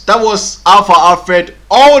much. That was Alpha Alfred,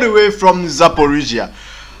 all the way from Zaporizhia.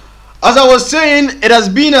 As I was saying, it has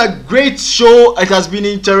been a great show. It has been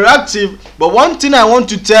interactive. But one thing I want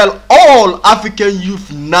to tell all African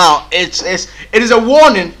youth now, it is a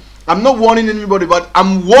warning. I'm not warning anybody, but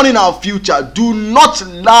I'm warning our future. Do not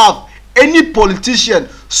love any politician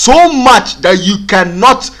so much that you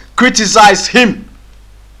cannot criticize him.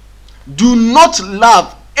 Do not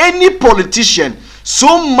love any politician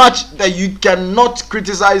so much that you cannot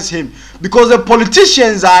criticize him. Because the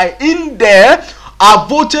politicians are in there, are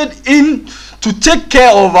voted in to take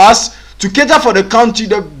care of us, to cater for the country.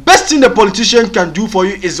 The best thing the politician can do for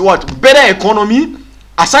you is what? Better economy.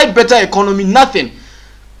 Aside better economy, nothing.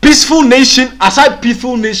 Peaceful nation. Aside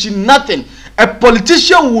peaceful nation, nothing. A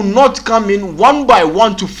politician will not come in one by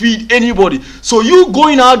one to feed anybody. So you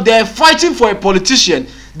going out there fighting for a politician,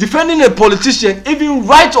 defending a politician, even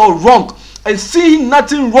right or wrong, and seeing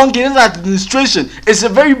nothing wrong in his administration is a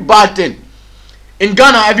very bad thing. In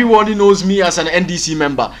Ghana, everyone knows me as an NDC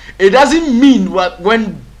member. It doesn't mean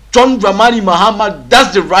when John Dramani Mahama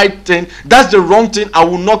does the right thing, does the wrong thing, I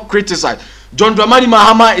will not criticize. John Dramani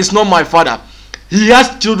Mahama is not my father. He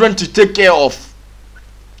has children to take care of.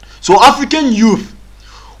 So African youth,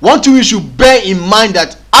 one thing we should bear in mind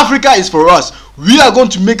that Africa is for us. We are going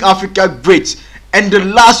to make Africa great. And the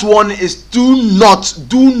last one is do not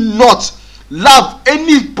love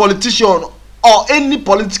any politician or any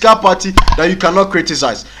political party that you cannot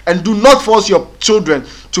criticize, and do not force your children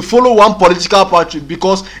to follow one political party,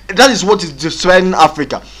 because that is what is destroying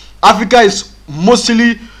Africa. Africa is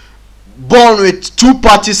mostly born with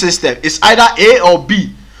two-party system. It's either A or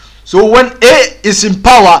B. So when A is in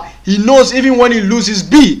power, he knows even when he loses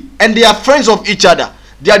B, and they are friends of each other.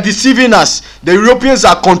 They are deceiving us. The Europeans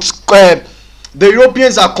are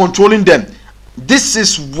controlling them. This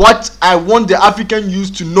is what I want the African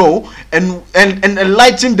youth to know and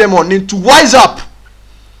enlighten them on it, to wise up.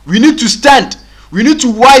 We need to stand. We need to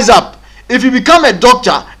wise up. If you become a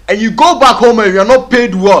doctor and you go back home and you are not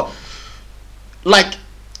paid well, like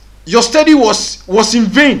your study was in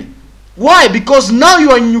vain. Why? Because now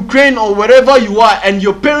you are in Ukraine or wherever you are, and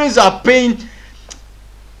your parents are paying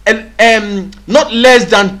not less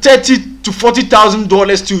than $30,000 to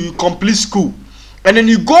 $40,000 to complete school. And then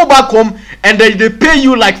you go back home and they pay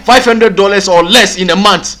you like $500 or less in a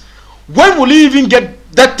month. When will you even get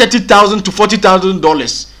that $30,000 to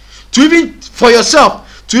 $40,000 to even for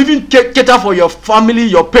yourself, to even cater for your family,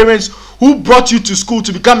 your parents who brought you to school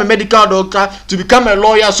to become a medical doctor, to become a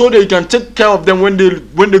lawyer, so that you can take care of them when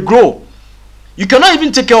they grow? You cannot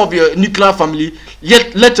even take care of your nuclear family,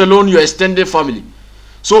 yet let alone your extended family.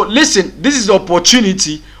 So listen, this is the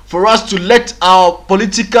opportunity for us to let our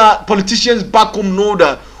politicians back home know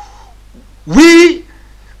that we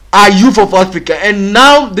are youth of Africa, and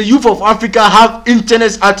now the youth of Africa have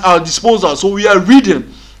internet at our disposal. So we are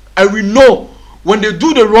reading, and we know when they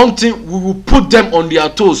do the wrong thing, we will put them on their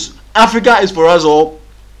toes. Africa is for us all.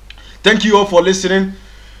 Thank you all for listening.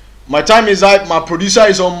 My time is up. My producer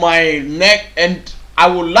is on my neck, and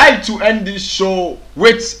I would like to end this show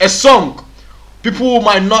with a song. People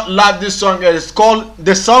might not like this song.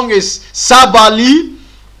 The song is Sabali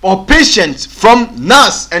or Patience from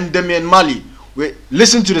Nas and Damian Mali.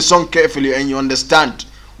 Listen to the song carefully and you understand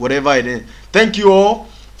whatever it is. Thank you all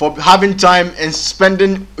for having time and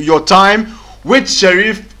spending your time with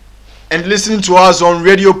Sharif and listening to us on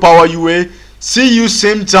Radio Power UA. See you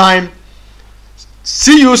same time,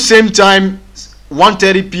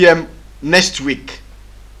 1:30 p.m. next week.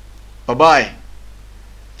 Bye-bye.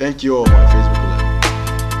 Thank you all, my Facebook.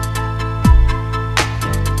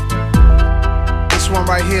 One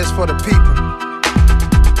right here is for the people.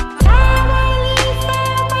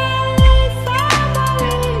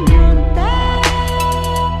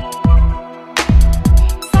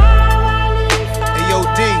 Hey yo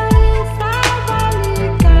D,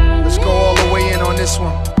 let's go all the way in on this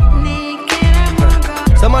one.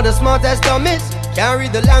 Some of the smartest dummies can't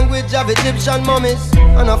read the language of Egyptian mummies,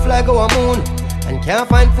 and a flag over a moon, and can't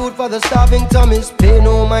find food for the starving tummies. Pay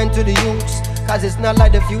no mind to the youths, cause it's not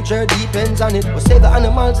like the future depends on it. We'll save the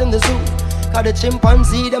animals in the zoo, cause the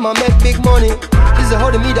chimpanzee them a make big money. This is how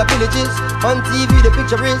the media villages. On TV the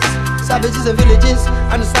picture is savages and villages,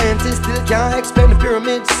 and the scientists still can't explain the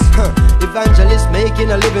pyramids. Evangelists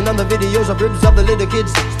making a living on the videos of ribs of the little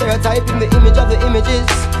kids, stereotyping the image of the images.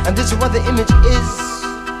 And this is what the image is.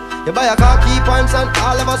 You buy a car, key pants, and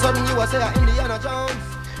all of a sudden you are say Indiana Jones.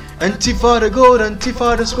 Antifa the gold,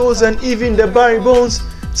 Antifa the scrolls, and even the Barry Bones.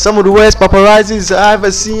 Some of the worst paparazzis I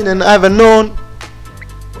ever seen and ever known.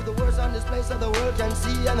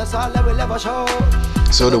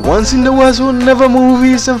 So the ones in the west will never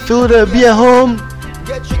movies and feel they'll be at home.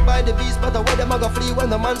 Get tricked by the beast, but the way them a go flee when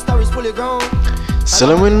the monster is fully grown.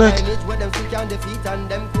 Solomon Night. Where them still can't defeat and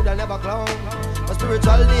them coulda never clown. My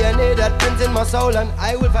spiritual DNA that prints in my soul, and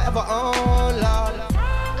I will forever own, Lord.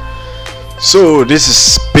 So this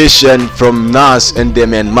is Patient from Nas and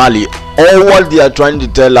them and Mali. All what they are trying to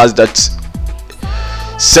tell us that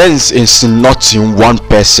sense is not in one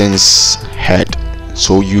person's head.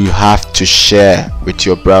 So you have to share with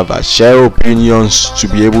your brother, share opinions to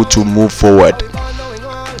be able to move forward.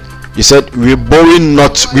 He said we're born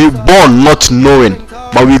not knowing,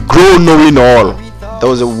 but we grow knowing all. That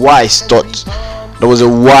was a wise thought. That was a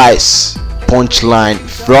wise punchline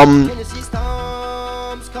from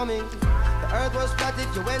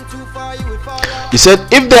he said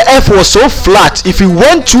if the earth was so flat, if you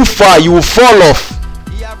went too far you will fall off.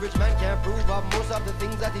 The average man can't prove of most of the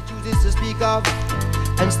things that he chooses to speak of,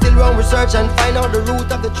 and still run research and find out the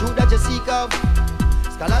root of the truth that you seek of.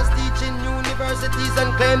 Scholars teach in universities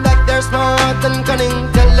and claim that they're smart and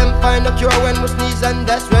cunning. Tell them find a cure when we sneeze, and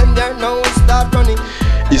that's when their nose start running.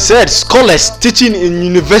 He said scholars teaching in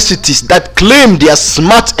universities that claim they are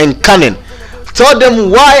smart and cunning. Tell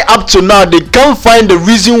them why up to now they can't find the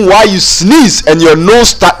reason why you sneeze and your nose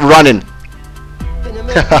start running.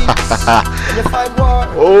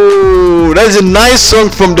 Oh, that's a nice song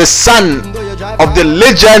from the son of the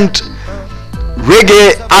legend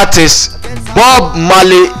reggae artist Bob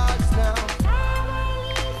Marley.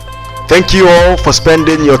 Thank you all for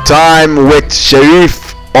spending your time with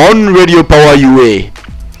Sharif on Radio Power UA.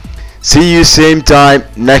 See you same time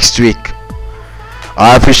next week.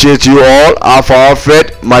 I appreciate you all. Alpha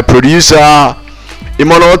Alfred, my producer,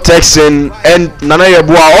 Emmanuel Texan, and Nana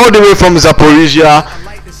Yabua all the way from Zaporizhia,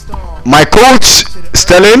 my coach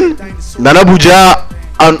Stellin, Nana Buja,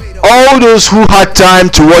 and all those who had time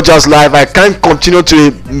to watch us live. I can't continue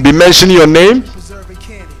to be mentioning your name.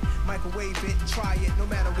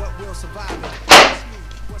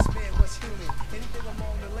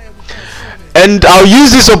 And I'll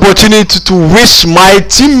use this opportunity to wish my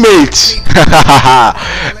teammate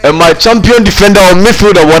and my champion defender or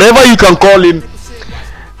midfielder, whatever you can call him,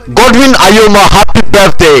 Godwin Ayoma, happy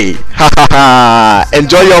birthday.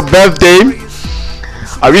 Enjoy your birthday.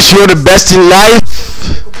 I wish you all the best in life.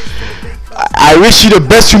 I wish you the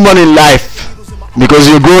best woman in life, because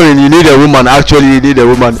you're growing, you need a woman. Actually, you need a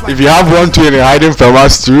woman. If you have one twin hiding from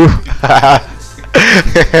us too.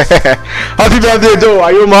 Happy birthday though,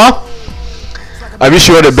 Ayoma. I wish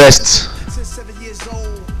you all the best.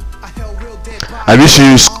 I wish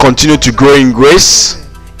you continue to grow in grace.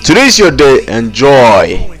 Today is your day.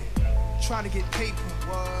 Enjoy.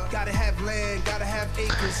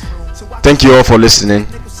 Thank you all for listening.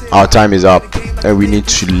 Our time is up and we need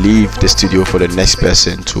to leave the studio for the next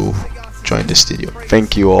person to join the studio.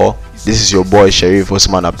 Thank you all. This is your boy Sharif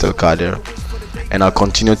Osman Abdel Kader, and I'll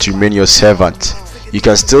continue to remain your servant. You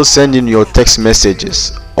can still send in your text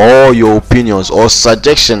messages or your opinions or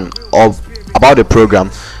suggestion about the program,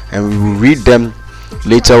 and we will read them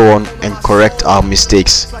later on and correct our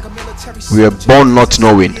mistakes. We are born not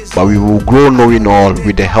knowing, but we will grow knowing all.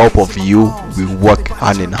 With the help of you, we work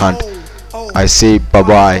hand in hand. I say bye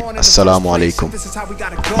bye. Assalamu alaikum. This is how we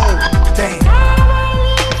gotta go. Damn.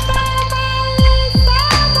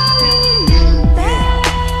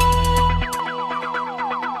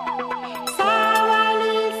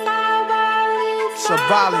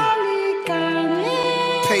 Sabali,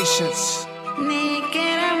 patience,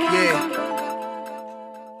 yeah.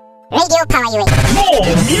 Radio Power UA.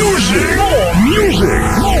 More music, more music,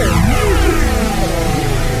 more music.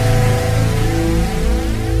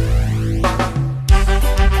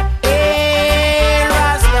 Hey,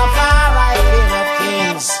 Rastafari, King of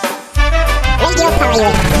Kings. Radio Power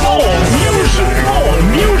UA. More music, more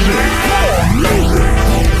music, more music.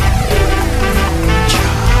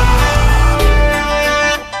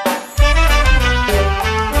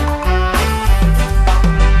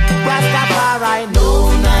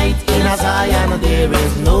 Zion, there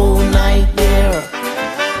is no night there.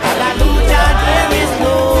 Hallelujah, there is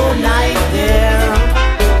no night there.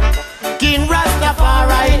 King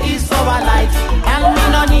Rastafari is our light, and we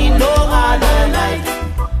don't need no other light.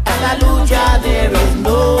 Hallelujah, there is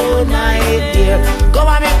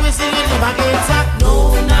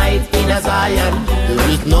Zion, there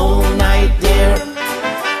is no night there.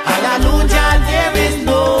 Hallelujah, there is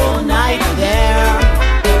no night there.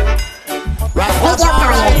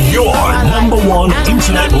 Your number one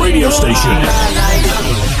internet radio station.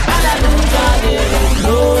 Hallelujah, there is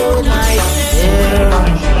no night there.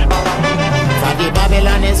 For the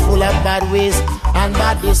Babylon is full of bad ways and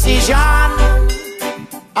bad decision.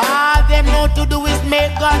 All them know to do is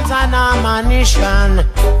make guns and ammunition.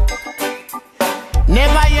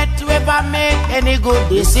 Never yet to ever make any good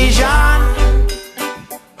decision.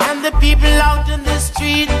 And the people out in the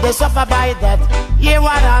street, they suffer by that. Hear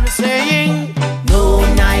what I'm saying? No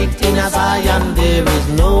night in a Zion, there is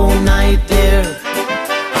no night there.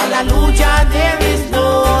 Hallelujah, there is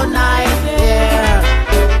no night there.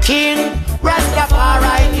 King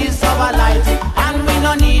Rastafari is our light, and we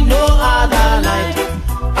don't need no other light.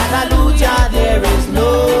 Hallelujah, there is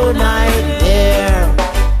no night there.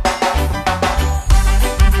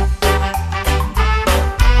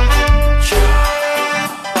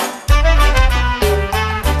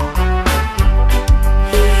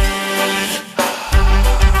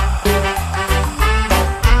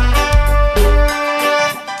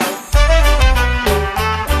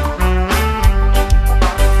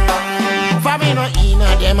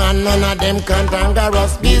 None of them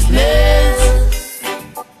cantankerous business.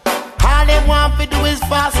 All they want to do is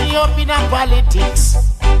pass me up in a politics.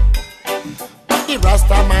 But the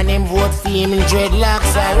Rasta man him vote for him in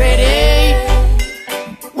dreadlocks already.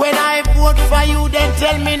 When I vote for you, then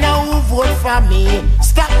tell me now who vote for me.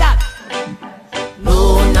 Stop that.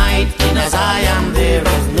 No night in a Zion, there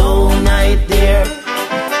is no night there.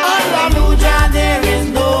 Hallelujah, there is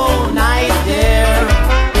no night there.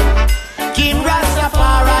 King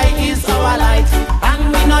Rastafari is our light, and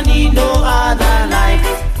we don't need no other light.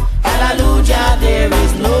 Hallelujah, there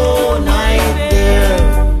is no night there.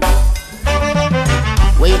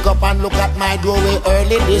 Wake up and look at my doorway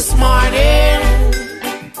early this morning,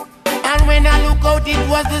 and when I look out, it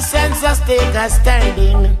was the census taker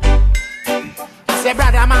standing. I say,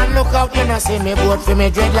 brother man, look out, you know, see me vote for me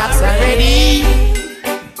dreadlocks already.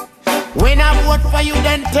 When I vote for you,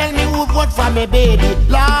 then tell me who vote for me, baby,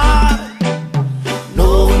 Lord.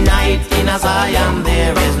 No night in a Zion,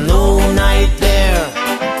 there is no night there.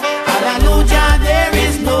 Hallelujah, there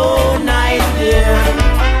is no night there.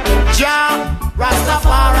 Jah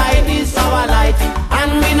Rastafari is our light,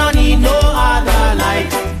 and we don't need no other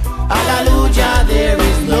light. Hallelujah, there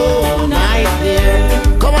is no night there.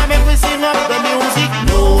 Come on, make we sing up the music.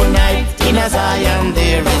 No night in a Zion,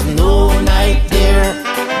 there is no night there.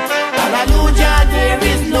 Hallelujah, there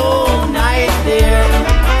is no night there.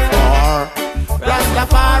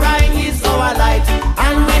 Rastafari is our light,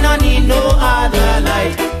 and we don't need no other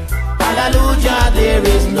light. Hallelujah, there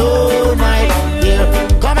is no night here.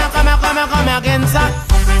 Come on, come on, come on, come again, sir.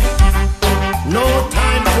 No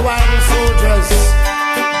time to idle soldiers.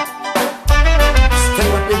 Step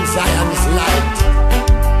up in Zion's light.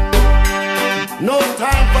 No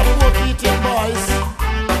time for poor eating boys.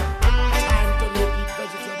 Time to make it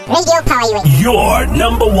vegetable. Radio Power. Your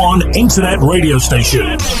number one internet radio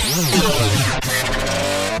station.